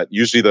inspired by that.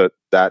 Usually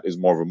that is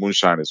more of a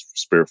moonshine, is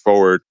spirit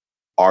forward.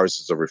 Ours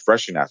is a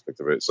refreshing aspect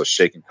of it. It's a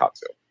shaken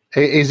cocktail.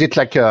 Is it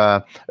like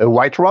a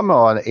white rum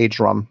or an aged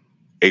rum?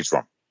 Aged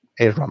rum.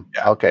 Aged rum.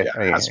 Yeah, okay.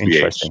 Yeah,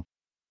 interesting.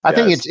 I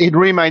think it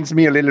reminds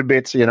me a little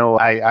bit,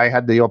 I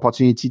had the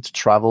opportunity to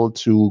travel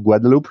to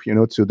Guadeloupe,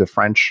 to the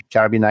French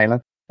Caribbean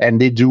island,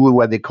 and they do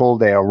what they call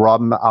their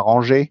rum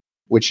arrangé,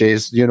 which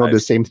is, nice. The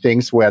same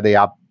things where they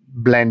are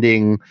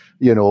blending,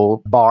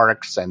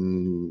 barks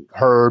and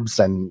herbs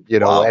and,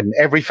 wow. And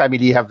every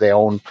family have their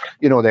own,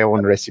 their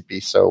own recipe.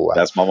 So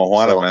that's Mama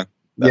Juana, man.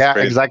 That's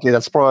crazy. Exactly.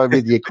 That's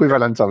probably the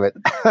equivalent of it.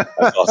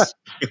 That's awesome.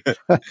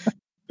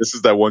 This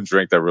is that one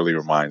drink that really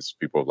reminds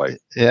people of like,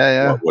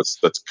 what's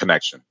the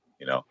connection,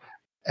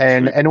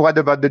 And what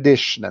about the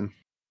dish then?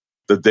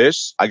 The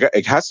dish,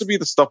 it has to be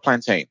the stuffed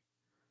plantain.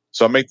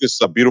 So I make this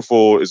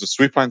it's a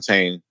sweet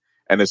plantain,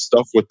 and it's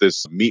stuffed with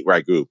this meat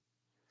ragu.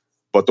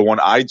 But the one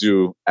I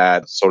do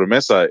at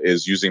Sobremesa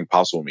is using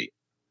paso meat.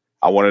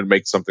 I wanted to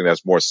make something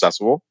that's more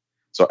accessible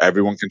so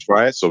everyone can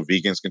try it. So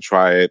vegans can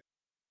try it,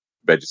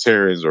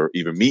 vegetarians or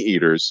even meat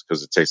eaters,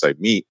 because it tastes like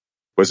meat.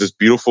 But it's this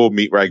beautiful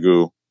meat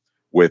ragu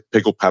with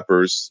pickled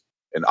peppers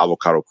and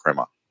avocado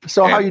crema.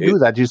 So how you do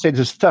that? You say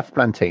the stuffed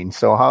plantain.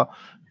 So how?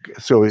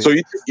 So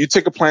you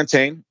take a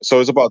plantain.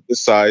 So it's about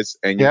this size,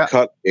 and you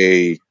cut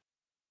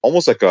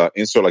almost like a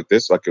insert like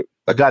this, like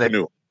a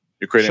canoe.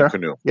 You're creating a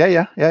canoe.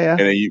 Yeah. And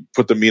then you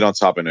put the meat on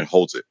top, and it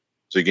holds it.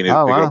 So you can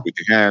either pick it up with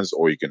your hands,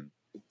 or you can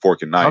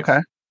fork and knife. Okay.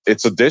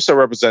 It's a dish that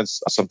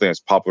represents something that's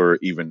popular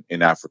even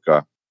in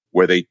Africa,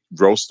 where they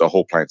roast a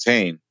whole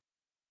plantain,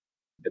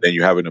 and then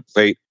you have it in a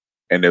plate,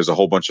 and there's a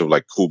whole bunch of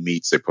like cool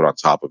meats they put on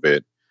top of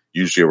it.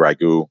 Usually a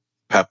ragu,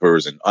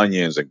 peppers and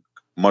onions and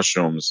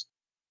mushrooms.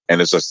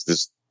 And it's just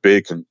this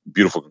big,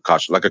 beautiful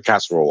concoction, like a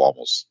casserole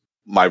almost.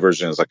 My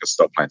version is like a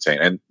stuffed plantain.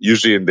 And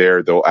usually in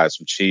there, they'll add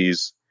some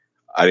cheese.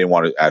 I didn't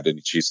want to add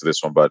any cheese to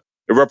this one, but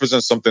it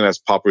represents something that's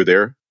popular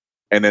there.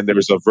 And then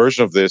there's a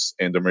version of this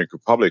in the Dominican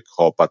Republic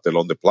called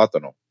patelón de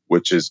plátano,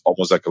 which is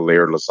almost like a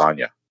layered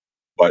lasagna.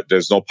 But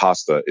there's no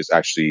pasta. It's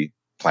actually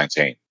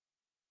plantain.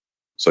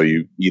 So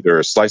you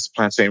either slice the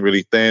plantain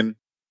really thin,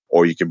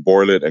 or you can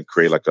boil it and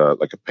create like a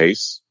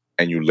paste,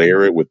 and you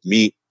layer it with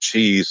meat,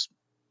 cheese,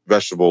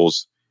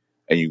 vegetables,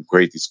 and you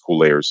create these cool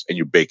layers and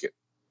you bake it.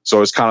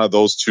 So it's kind of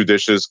those two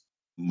dishes,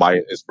 my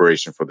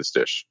inspiration for this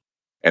dish.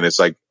 And it's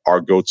like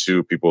our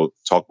go-to. People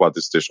talk about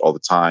this dish all the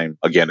time.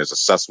 Again, it's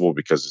accessible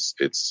because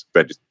it's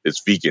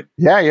vegan.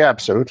 Yeah,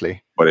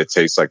 absolutely. But it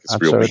tastes like it's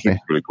real meat.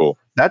 It's really cool.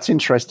 That's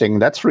interesting.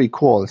 That's really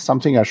cool.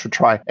 Something I should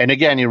try. And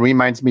again, it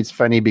reminds me, it's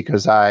funny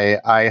because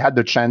I had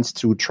the chance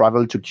to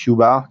travel to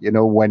Cuba,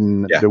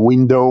 when the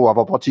window of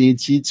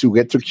opportunity to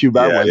get to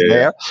Cuba was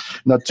there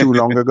not too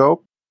long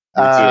ago.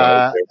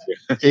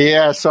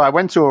 So I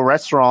went to a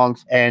restaurant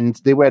and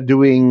they were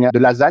doing the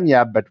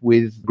lasagna, but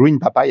with green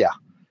papaya.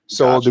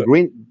 So the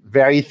green,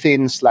 very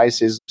thin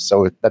slices.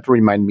 So that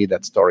reminded me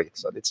that story.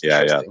 So it's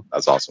interesting. Yeah,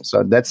 that's awesome.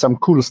 So that's some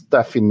cool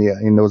stuff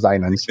in those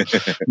islands.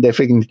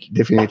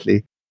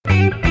 Definitely.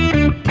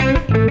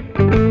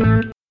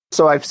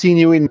 So I've seen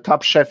you in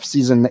Top Chef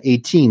season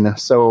 18.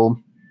 So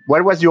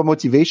what was your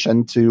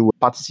motivation to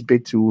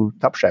participate to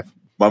Top Chef?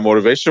 My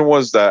motivation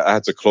was that I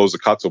had to close the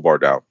cocktail bar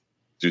down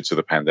due to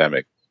the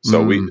pandemic.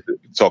 So we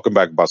talking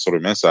back about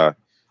Sobremesa,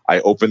 I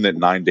opened it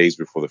 9 days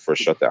before the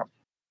first shutdown.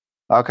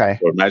 Okay.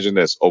 So imagine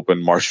this,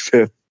 open March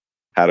 5th,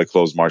 had to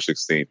close March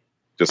 16th,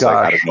 just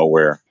like out of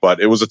nowhere. But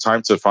it was a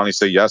time to finally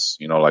say yes,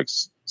 like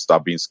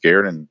stop being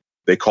scared. And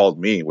they called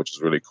me, which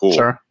is really cool.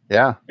 Sure.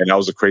 Yeah. And that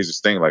was the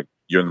craziest thing. Like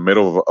you're in the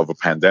middle of a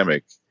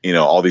pandemic,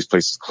 all these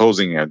places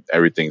closing and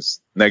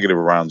everything's negative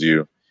around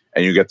you.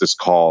 And you get this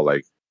call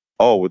like,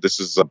 oh, this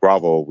is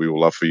Bravo. We would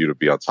love for you to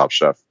be on Top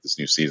Chef this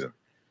new season.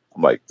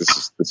 I'm like,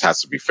 this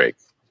has to be fake.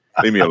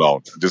 Leave me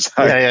alone. Just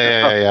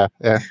yeah.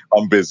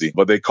 I'm busy.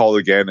 But they called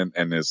again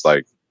and it's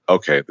like,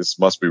 okay, this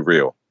must be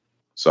real.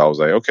 So I was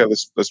like, okay,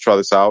 let's try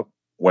this out.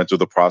 Went through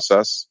the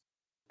process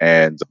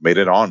and made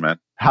it on, man.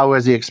 How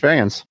was the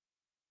experience?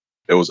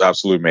 It was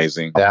absolutely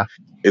amazing. Yeah.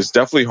 It's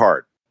definitely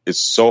hard. It's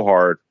so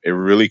hard. It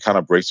really kind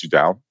of breaks you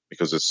down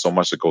because there's so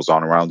much that goes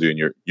on around you and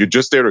you're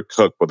just there to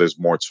cook, but there's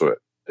more to it.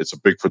 It's a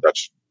big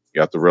production. You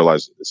have to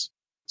realize this.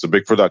 It's a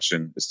big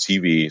production. It's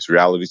TV. It's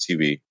reality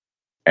TV.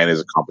 And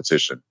it's a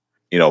competition.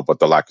 But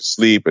the lack of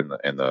sleep and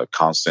the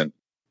constant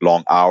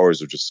long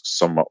hours of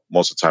just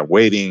most of the time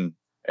waiting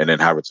and then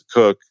having to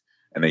cook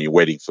and then you're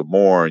waiting for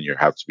more and you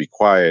have to be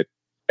quiet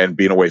and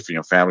being away from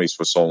your families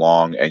for so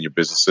long and your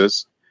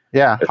businesses.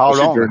 Yeah. How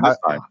long?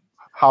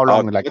 How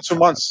long? Like 2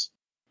 months.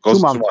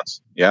 Goes 2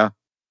 months. Yeah.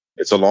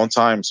 It's a long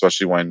time,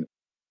 especially when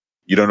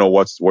you don't know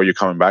where you're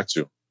coming back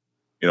to.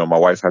 My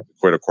wife had to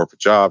quit a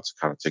corporate job to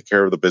kind of take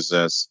care of the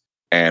business.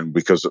 And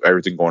because of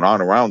everything going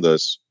on around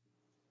us,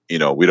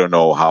 we don't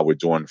know how we're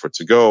doing for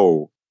to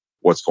go,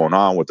 what's going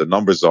on, what the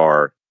numbers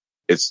are.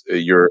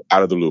 You're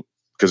out of the loop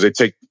because they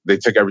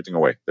take everything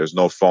away. There's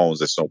no phones,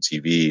 there's no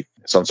TV.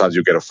 Sometimes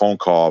you get a phone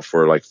call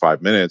for like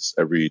 5 minutes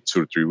every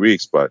 2 to 3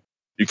 weeks, but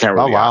you can't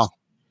really ask.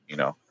 You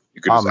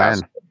could just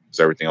ask, is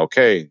everything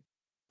okay?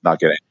 Not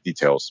get any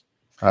details.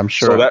 I'm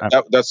sure.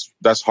 So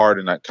that's hard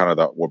and that kind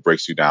of what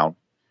breaks you down.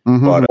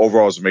 Mm-hmm. But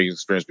overall, it's an amazing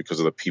experience because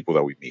of the people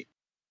that we meet.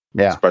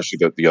 Yeah, especially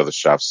the other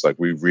chefs. Like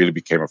we really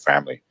became a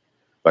family.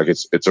 Like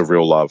it's a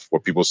real love where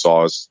people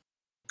saw us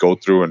go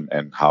through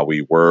and how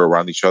we were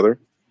around each other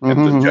and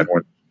the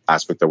genuine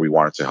aspect that we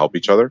wanted to help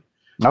each other.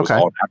 It was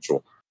all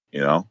natural,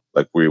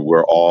 like we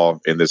were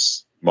all in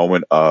this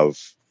moment of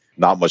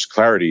not much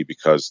clarity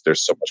because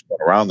there's so much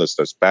going around us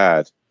that's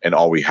bad. And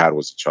all we had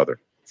was each other.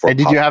 And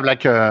did you have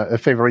like a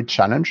favorite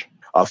challenge?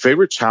 A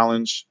favorite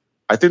challenge?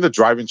 I think the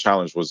driving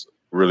challenge was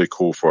really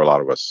cool for a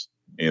lot of us.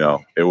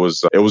 It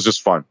was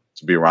just fun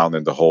to be around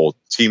in the whole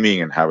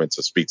teaming and having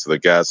to speak to the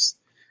guests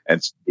and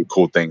do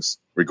cool things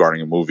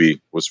regarding a movie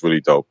was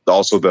really dope.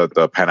 Also,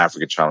 the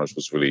Pan-African Challenge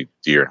was really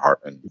dear and heart,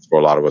 and for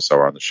a lot of us that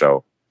were on the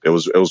show, it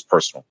was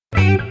personal.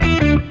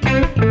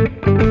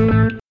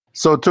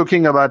 So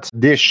talking about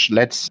dish,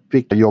 let's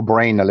pick your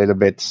brain a little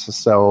bit.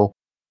 So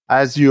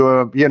as you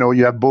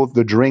have both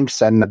the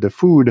drinks and the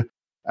food,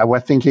 I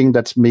was thinking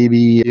that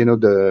maybe,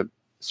 the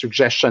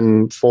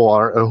suggestion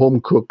for a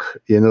home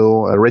cook,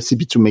 a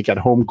recipe to make at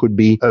home could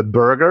be a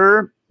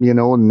burger,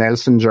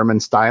 Nelson German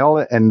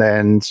style, and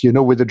then,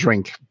 with a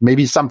drink,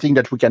 maybe something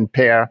that we can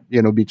pair,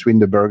 between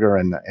the burger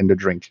and the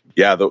drink.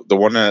 Yeah, the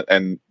one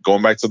and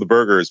going back to the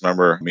burgers,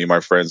 remember me and my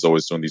friends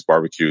always doing these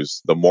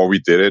barbecues. The more we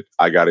did it,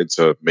 I got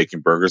into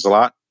making burgers a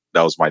lot.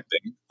 That was my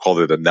thing. Called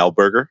it a Nell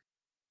burger.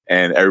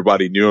 And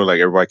everybody knew,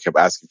 like everybody kept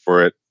asking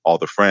for it. All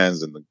the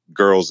friends and the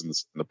girls in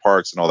the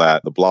parks and all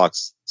that, the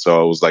blocks.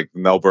 So it was like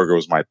Nell burger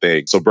was my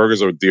thing. So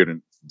burgers are dear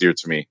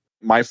to me.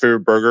 My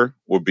favorite burger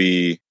would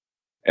be,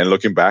 and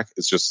looking back,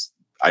 it's just,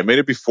 I made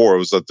it before. It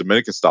was a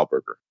Dominican style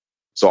burger.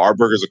 So our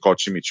burgers are called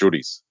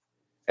chimichurris.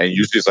 And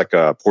usually it's like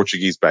a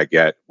Portuguese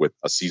baguette with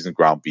a seasoned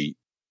ground beef,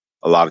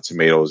 a lot of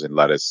tomatoes and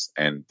lettuce,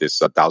 and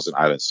this Thousand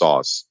Island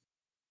sauce.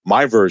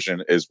 My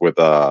version is with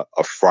a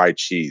fried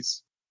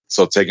cheese.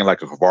 So taking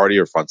like a Havarti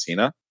or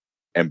Fontina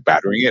and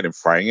battering it and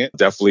frying it.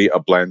 Definitely a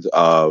blend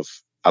of,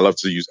 I love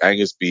to use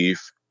Angus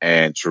beef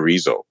and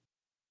chorizo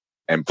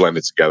and blend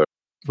it together.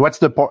 What's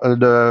the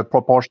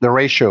proportion, the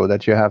ratio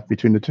that you have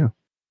between the two?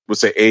 We'll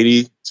say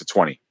 80 to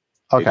 20.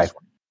 Okay. 80 to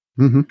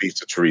 20. Beef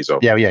to chorizo.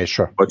 Yeah,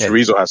 sure. But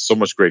chorizo has so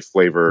much great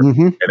flavor.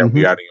 And then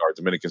we're adding our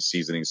Dominican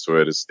seasonings to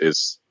it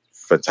is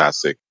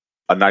fantastic.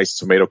 A nice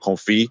tomato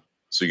confit.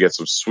 So you get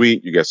some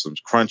sweet, you get some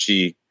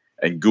crunchy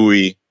and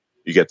gooey.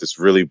 You get this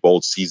really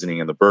bold seasoning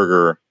in the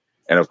burger.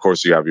 And of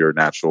course, you have your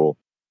natural,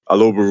 a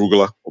little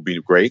arugula will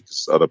be great.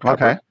 The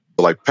pepper. Okay.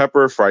 So like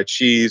pepper, fried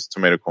cheese,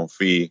 tomato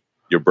confit,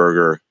 your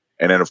burger.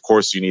 And then, of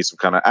course, you need some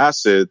kind of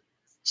acid.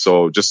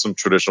 So just some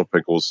traditional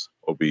pickles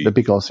will be... The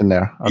pickles in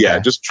there. Okay. Yeah,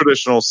 just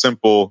traditional,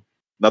 simple,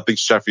 nothing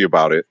chefy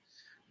about it.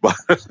 But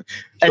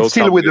and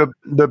still with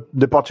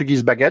the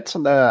Portuguese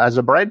baguette as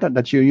a bread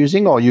that you're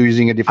using, or you're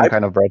using a different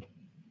kind of bread?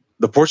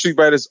 The Portuguese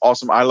bread is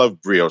awesome. I love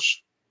brioche.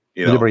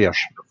 The brioche.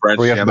 The French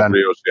brioche and the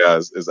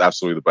brioche, is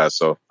absolutely the best.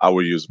 So I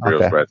would use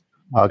brioche bread.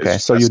 Okay,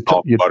 so you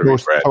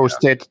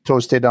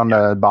toast it on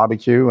the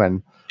barbecue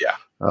and... Yeah.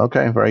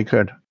 Okay, very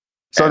good.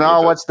 So and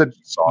now what's the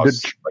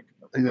sauce?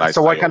 Nice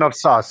so what kind of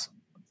sauce?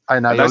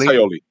 A nice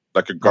aioli,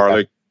 like a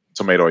garlic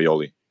tomato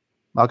aioli.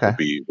 Okay.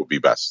 Would be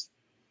best.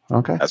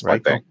 Okay. That's my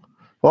thing.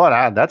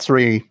 Well, that's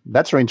really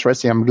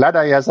interesting. I'm glad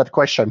I asked that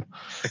question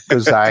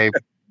because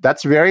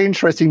that's very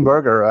interesting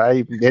burger.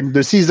 And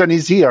the season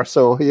is here,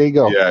 so here you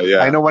go. Yeah.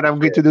 I know what I'm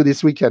going to do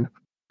this weekend.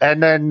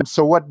 And then,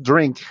 so what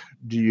drink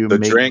do you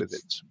make with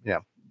it? Yeah.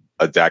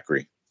 A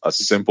daiquiri, a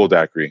simple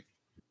daiquiri.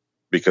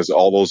 Because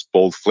all those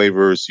bold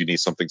flavors, you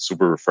need something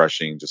super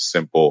refreshing, just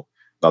simple,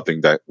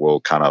 nothing that will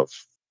kind of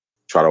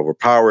try to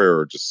overpower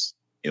or just,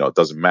 it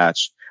doesn't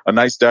match. A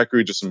nice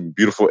daiquiri, just some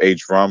beautiful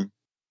aged rum,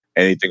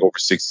 anything over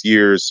 6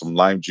 years, some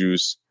lime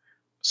juice,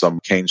 some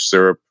cane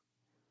syrup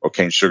or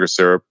cane sugar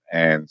syrup,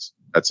 and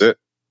that's it.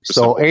 Just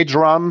so simple. Aged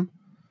rum,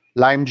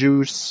 lime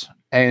juice,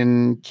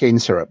 and cane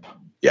syrup.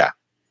 Yeah.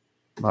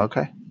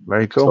 Okay.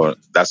 Very cool. So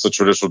that's the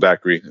traditional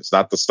daiquiri. It's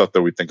not the stuff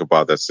that we think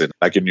about that's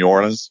like in New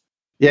Orleans.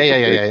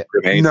 Yeah.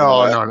 No. And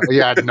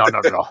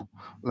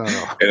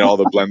all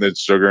the blended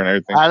sugar and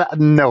everything.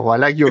 I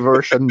like your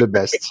version the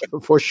best,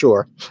 for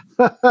sure.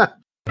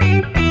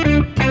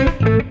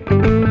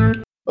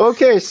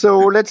 Okay, so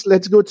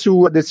let's go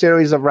to the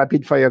series of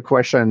rapid fire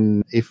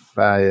question, if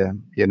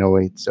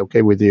it's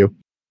okay with you.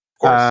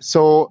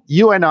 So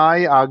you and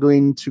I are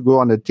going to go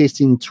on a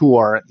tasting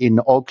tour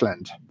in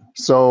Auckland.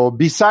 So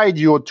beside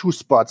your 2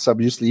 spots,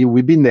 obviously,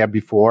 we've been there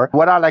before.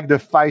 What are like the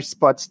 5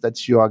 spots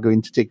that you are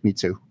going to take me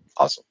to?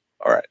 Awesome.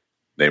 All right.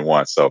 Name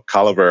one. So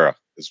Calavera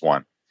is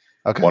one.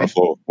 Okay.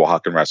 Wonderful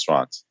Oaxacan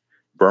restaurant.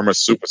 Burma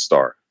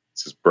Superstar.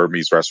 It's this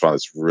Burmese restaurant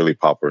that's really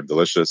popular and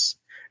delicious.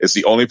 It's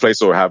the only place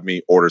that will have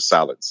me order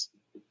salads.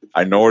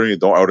 I know you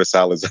don't order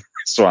salads at a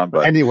restaurant,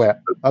 but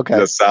anywhere. Okay.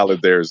 The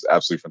salad there is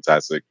absolutely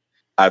fantastic.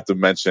 I have to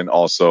mention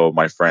also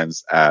my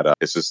friends at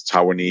it's this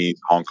Taiwanese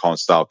Hong Kong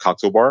style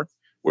cocktail bar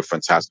with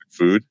fantastic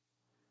food.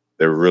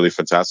 They're really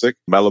fantastic.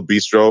 Mela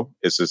Bistro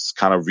is this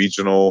kind of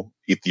regional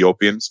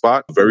Ethiopian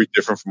spot, very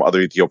different from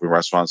other Ethiopian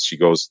restaurants. She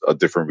goes a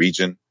different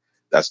region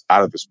that's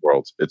out of this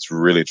world. It's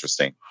really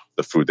interesting,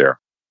 the food there.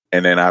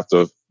 And then I have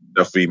to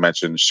definitely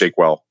mention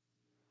Shakewell.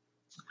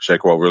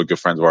 Shakewell, really good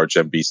friends of ours,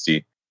 Jem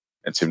Beastie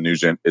and Tim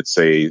Nugent. It's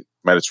a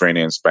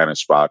Mediterranean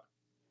Spanish spot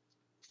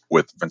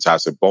with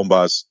fantastic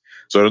bombas.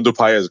 So in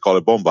Dupaya is called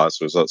a bomba,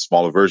 so it's a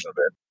smaller version of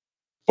it.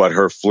 But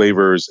her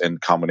flavors and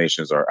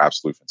combinations are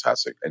absolutely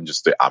fantastic. And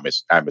just the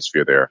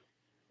atmosphere there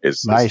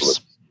is nice.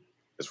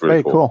 It's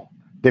really cool.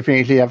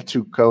 Definitely have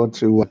to come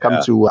to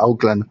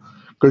Auckland.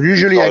 Because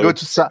usually I go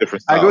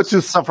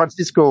to San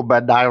Francisco,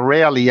 but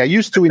I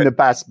used to in the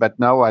past, but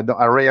now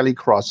I rarely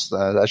cross.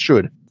 I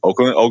should.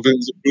 Oakland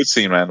is a food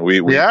scene, man.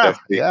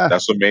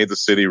 That's what made the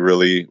city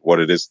really what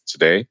it is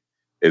today,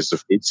 is the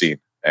food scene.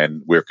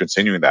 And we're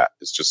continuing that.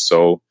 It's just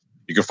you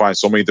can find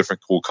so many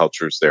different cool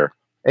cultures there.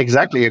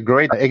 Exactly. A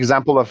great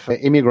example of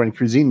immigrant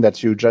cuisine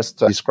that you just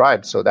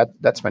described. So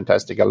that's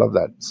fantastic. I love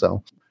that.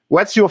 So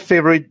what's your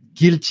favorite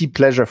guilty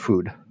pleasure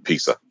food?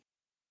 Pizza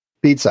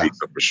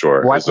for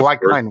sure. What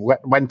kind?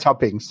 When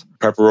toppings?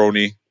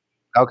 Pepperoni.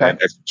 Okay.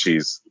 And extra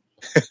cheese.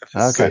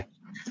 Okay.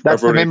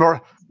 That's the memory.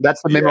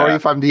 That's the memory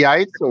from the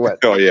Heights, or what?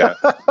 Oh yeah.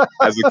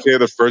 As a kid,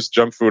 the first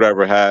junk food I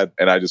ever had,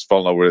 and I just fell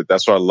in love with it.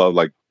 That's why I love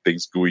like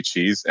things gooey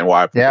cheese, and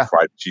why I put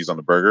fried cheese on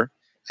the burger.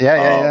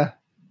 Yeah.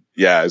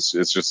 Yeah,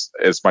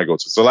 it's my go-to.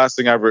 It's the last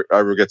thing I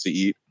ever get to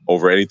eat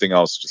over anything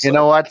else. Just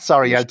know what?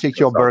 Sorry, I'll take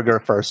your burger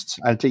first.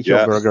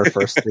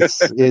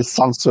 It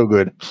sounds so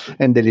good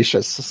and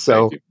delicious.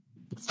 So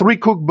 3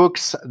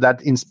 cookbooks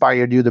that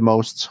inspired you the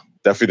most?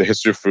 Definitely The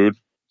History of Food.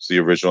 It's the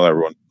original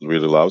everyone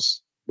really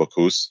loves.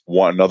 Bocuse.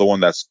 Another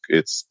one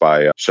it's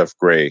by Chef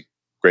Gray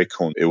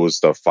Kuhn. It was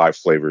the 5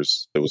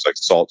 flavors. It was like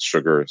salt,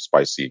 sugar,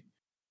 spicy.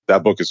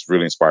 That book is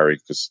really inspiring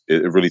because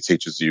it really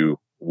teaches you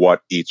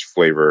what each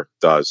flavor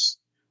does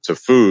to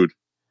food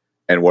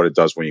and what it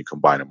does when you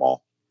combine them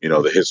all.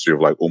 The history of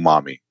like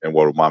umami and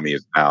what umami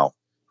is now,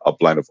 a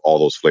blend of all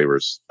those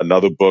flavors.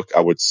 Another book I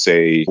would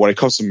say when it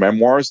comes to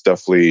memoirs,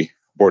 definitely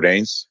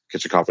Bourdain's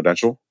Kitchen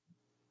Confidential.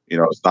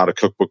 It's not a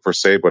cookbook per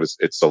se, but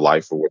it's the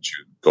life of what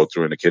you go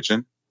through in the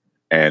kitchen.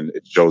 And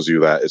it shows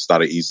you that it's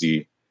not an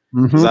easy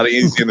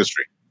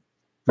industry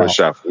for a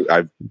chef.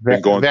 I've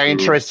been going very through,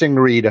 interesting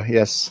read.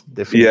 Yes,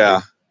 definitely.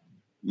 Yeah.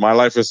 My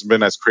life has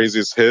been as crazy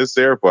as his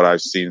there, but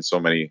I've seen so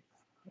many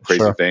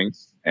crazy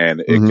things,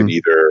 and it can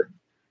either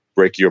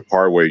break you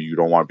apart where you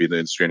don't want to be in the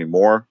industry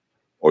anymore,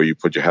 or you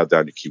put your head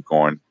down, you keep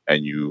going,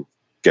 and you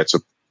get to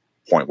the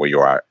point where you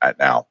are at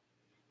now.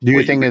 Do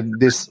you think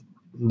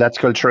that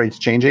culture is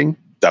changing?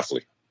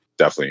 Definitely.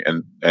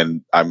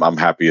 And I'm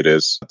happy it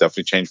is.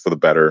 Definitely changed for the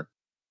better.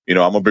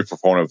 I'm a big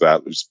proponent of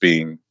that, just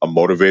being a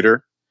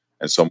motivator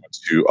and someone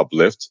to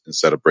uplift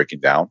instead of breaking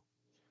down.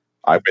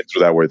 I've been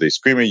through that where they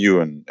scream at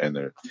you and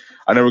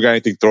I never got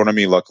anything thrown at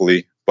me,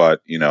 luckily,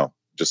 but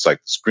just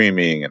like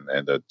screaming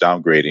and the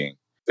downgrading.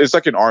 It's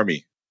like an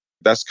army.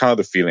 That's kind of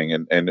the feeling.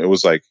 And it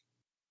was like,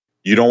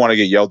 you don't want to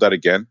get yelled at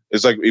again.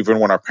 It's like even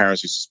when our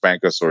parents used to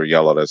spank us or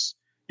yell at us,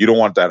 you don't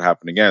want that to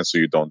happen again, so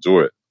you don't do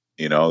it.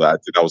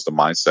 That was the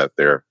mindset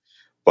there.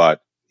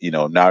 But,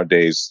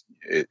 nowadays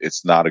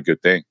it's not a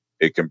good thing.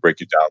 It can break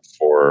you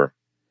down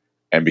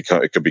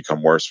it could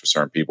become worse for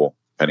certain people,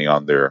 depending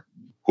on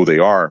who they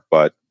are.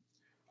 But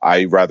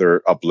I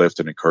rather uplift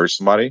and encourage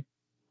somebody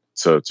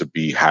to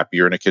be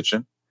happier in the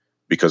kitchen,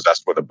 because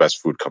that's where the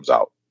best food comes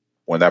out.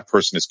 When that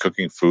person is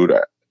cooking food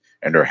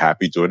and they're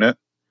happy doing it,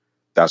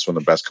 that's when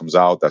the best comes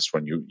out. That's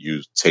when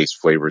you taste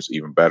flavors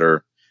even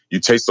better. You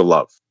taste the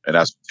love, and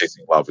that's what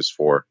tasting love is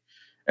for.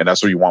 And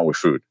that's what you want with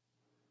food,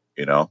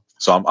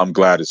 So I'm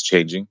glad it's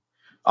changing.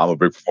 I'm a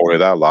big proponent of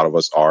that. A lot of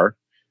us are,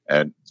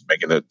 and it's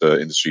making the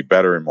industry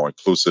better and more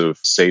inclusive,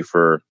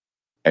 safer,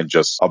 and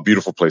just a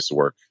beautiful place to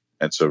work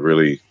and to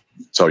really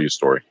tell your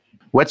story.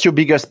 What's your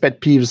biggest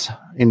pet peeves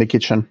in the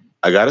kitchen?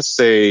 I gotta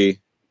say,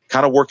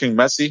 kind of working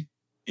messy,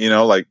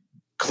 like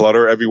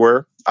clutter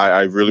everywhere.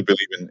 I really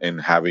believe in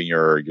having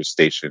your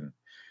station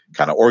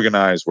kind of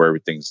organized, where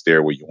everything's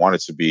there where you want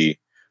it to be.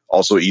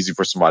 Also easy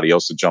for somebody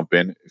else to jump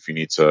in if you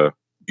need to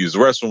use the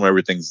restroom.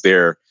 Everything's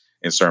there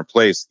in a certain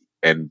place,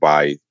 and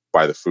buy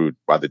the food,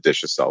 buy the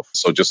dish itself.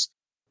 So just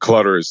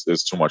clutter is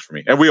too much for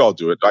me. And we all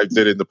do it. I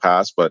did it in the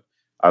past, but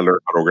I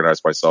learned how to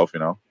organize myself,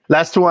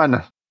 Last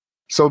one.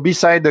 So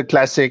beside the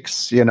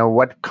classics,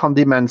 what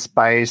condiments,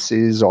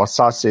 spices, or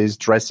sauces,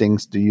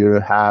 dressings do you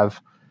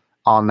have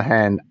on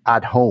hand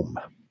at home?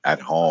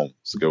 At home.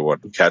 It's a good one.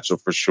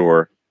 Ketchup for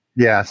sure.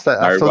 Yeah. So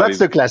that's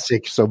the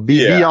classic. So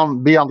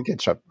beyond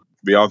ketchup.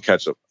 Beyond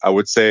ketchup. I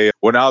would say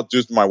when I'll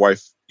do my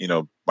wife,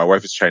 my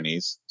wife is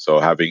Chinese. So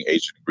having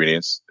Asian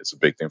ingredients is a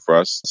big thing for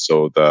us.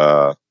 So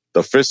the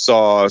fish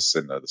sauce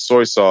and the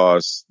soy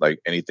sauce, like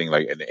anything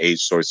like an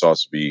aged soy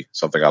sauce would be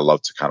something I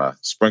love to kind of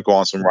sprinkle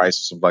on some rice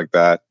or something like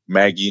that.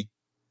 Maggi,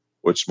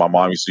 which my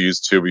mom used to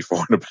use too before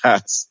in the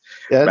past.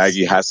 Yes.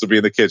 Maggi has to be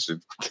in the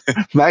kitchen.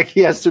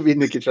 Maggi has to be in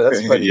the kitchen.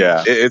 That's funny.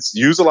 Yeah. It's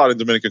used a lot in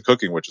Dominican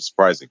cooking, which is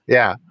surprising.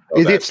 Yeah.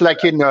 Is it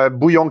like in a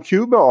bouillon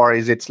cube, or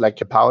is it like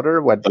a powder?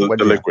 The liquid.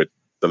 The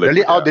liquid.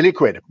 The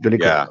liquid.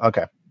 Yeah.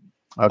 Okay.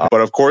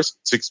 But of course,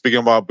 speaking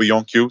about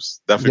bouillon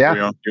cubes, definitely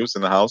bouillon cubes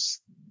in the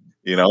house.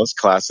 It's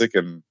classic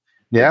and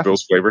it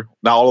builds flavor.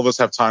 Not all of us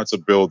have time to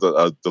build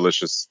a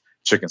delicious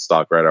chicken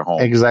stock right at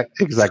home.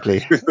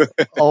 Exactly.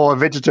 Or a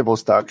vegetable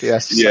stock.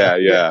 Yes.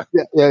 Yeah.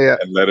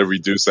 And let it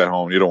reduce at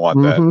home. You don't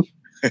want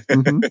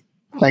that.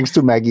 Thanks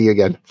to Maggi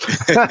again.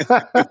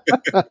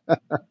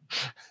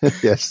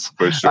 Yes.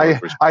 For sure.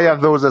 I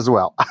have those as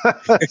well.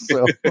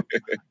 So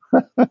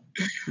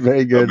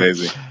very good.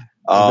 Amazing.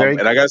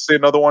 And I gotta say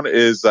another one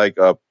is like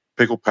a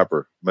pickled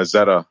pepper.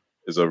 Mazzetta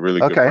is a really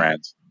good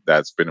brand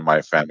that's been in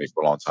my family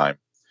for a long time.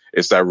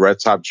 It's that red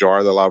top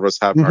jar that a lot of us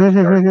have in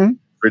our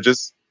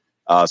fridges.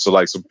 So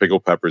like some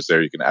pickled peppers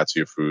there you can add to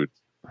your food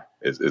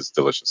is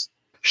delicious.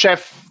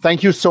 Chef,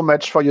 thank you so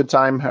much for your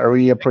time. I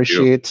really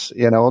appreciate,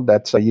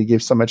 that you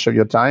give so much of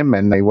your time,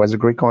 and it was a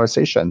great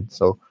conversation.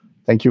 So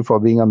thank you for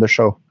being on the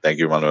show. Thank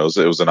you, Manuel.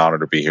 It was an honor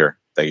to be here.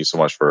 Thank you so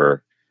much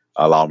for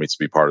allowing me to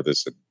be part of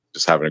this and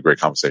just having a great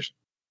conversation.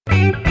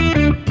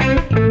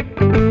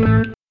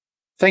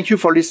 Thank you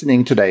for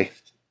listening today.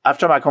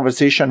 After my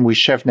conversation with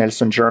Chef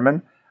Nelson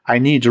German, I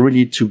need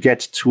really to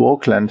get to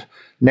Oakland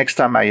next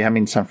time I am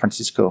in San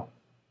Francisco.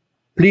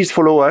 Please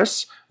follow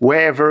us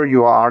wherever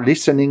you are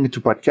listening to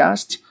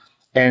podcasts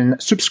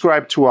and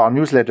subscribe to our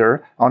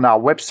newsletter on our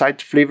website,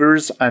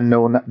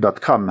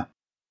 flavorsunknown.com.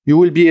 You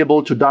will be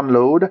able to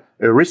download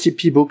a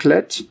recipe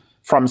booklet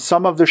from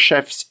some of the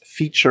chefs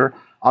featured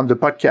on the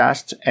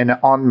podcast and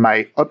on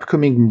my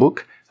upcoming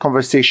book,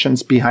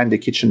 Conversations Behind the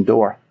Kitchen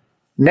Door.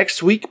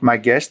 Next week, my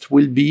guest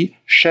will be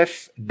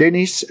Chef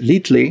Dennis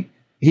Littley.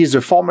 He's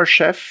a former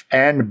chef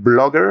and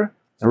blogger,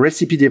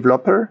 recipe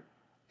developer,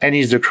 and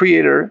he's the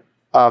creator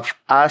of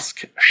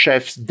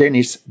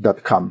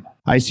AskChefDennis.com.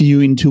 I see you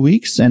in 2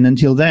 weeks, and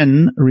until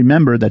then,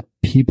 remember that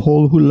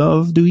people who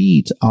love to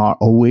eat are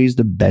always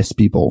the best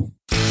people.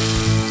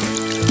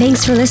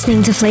 Thanks for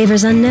listening to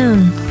Flavors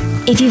Unknown.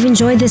 If you've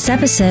enjoyed this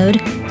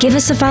episode, give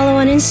us a follow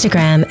on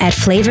Instagram at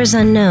Flavors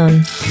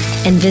Unknown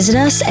and visit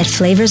us at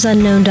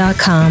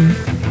flavorsunknown.com.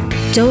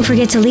 Don't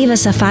forget to leave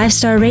us a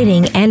 5-star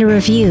rating and a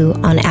review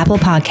on Apple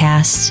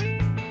Podcasts.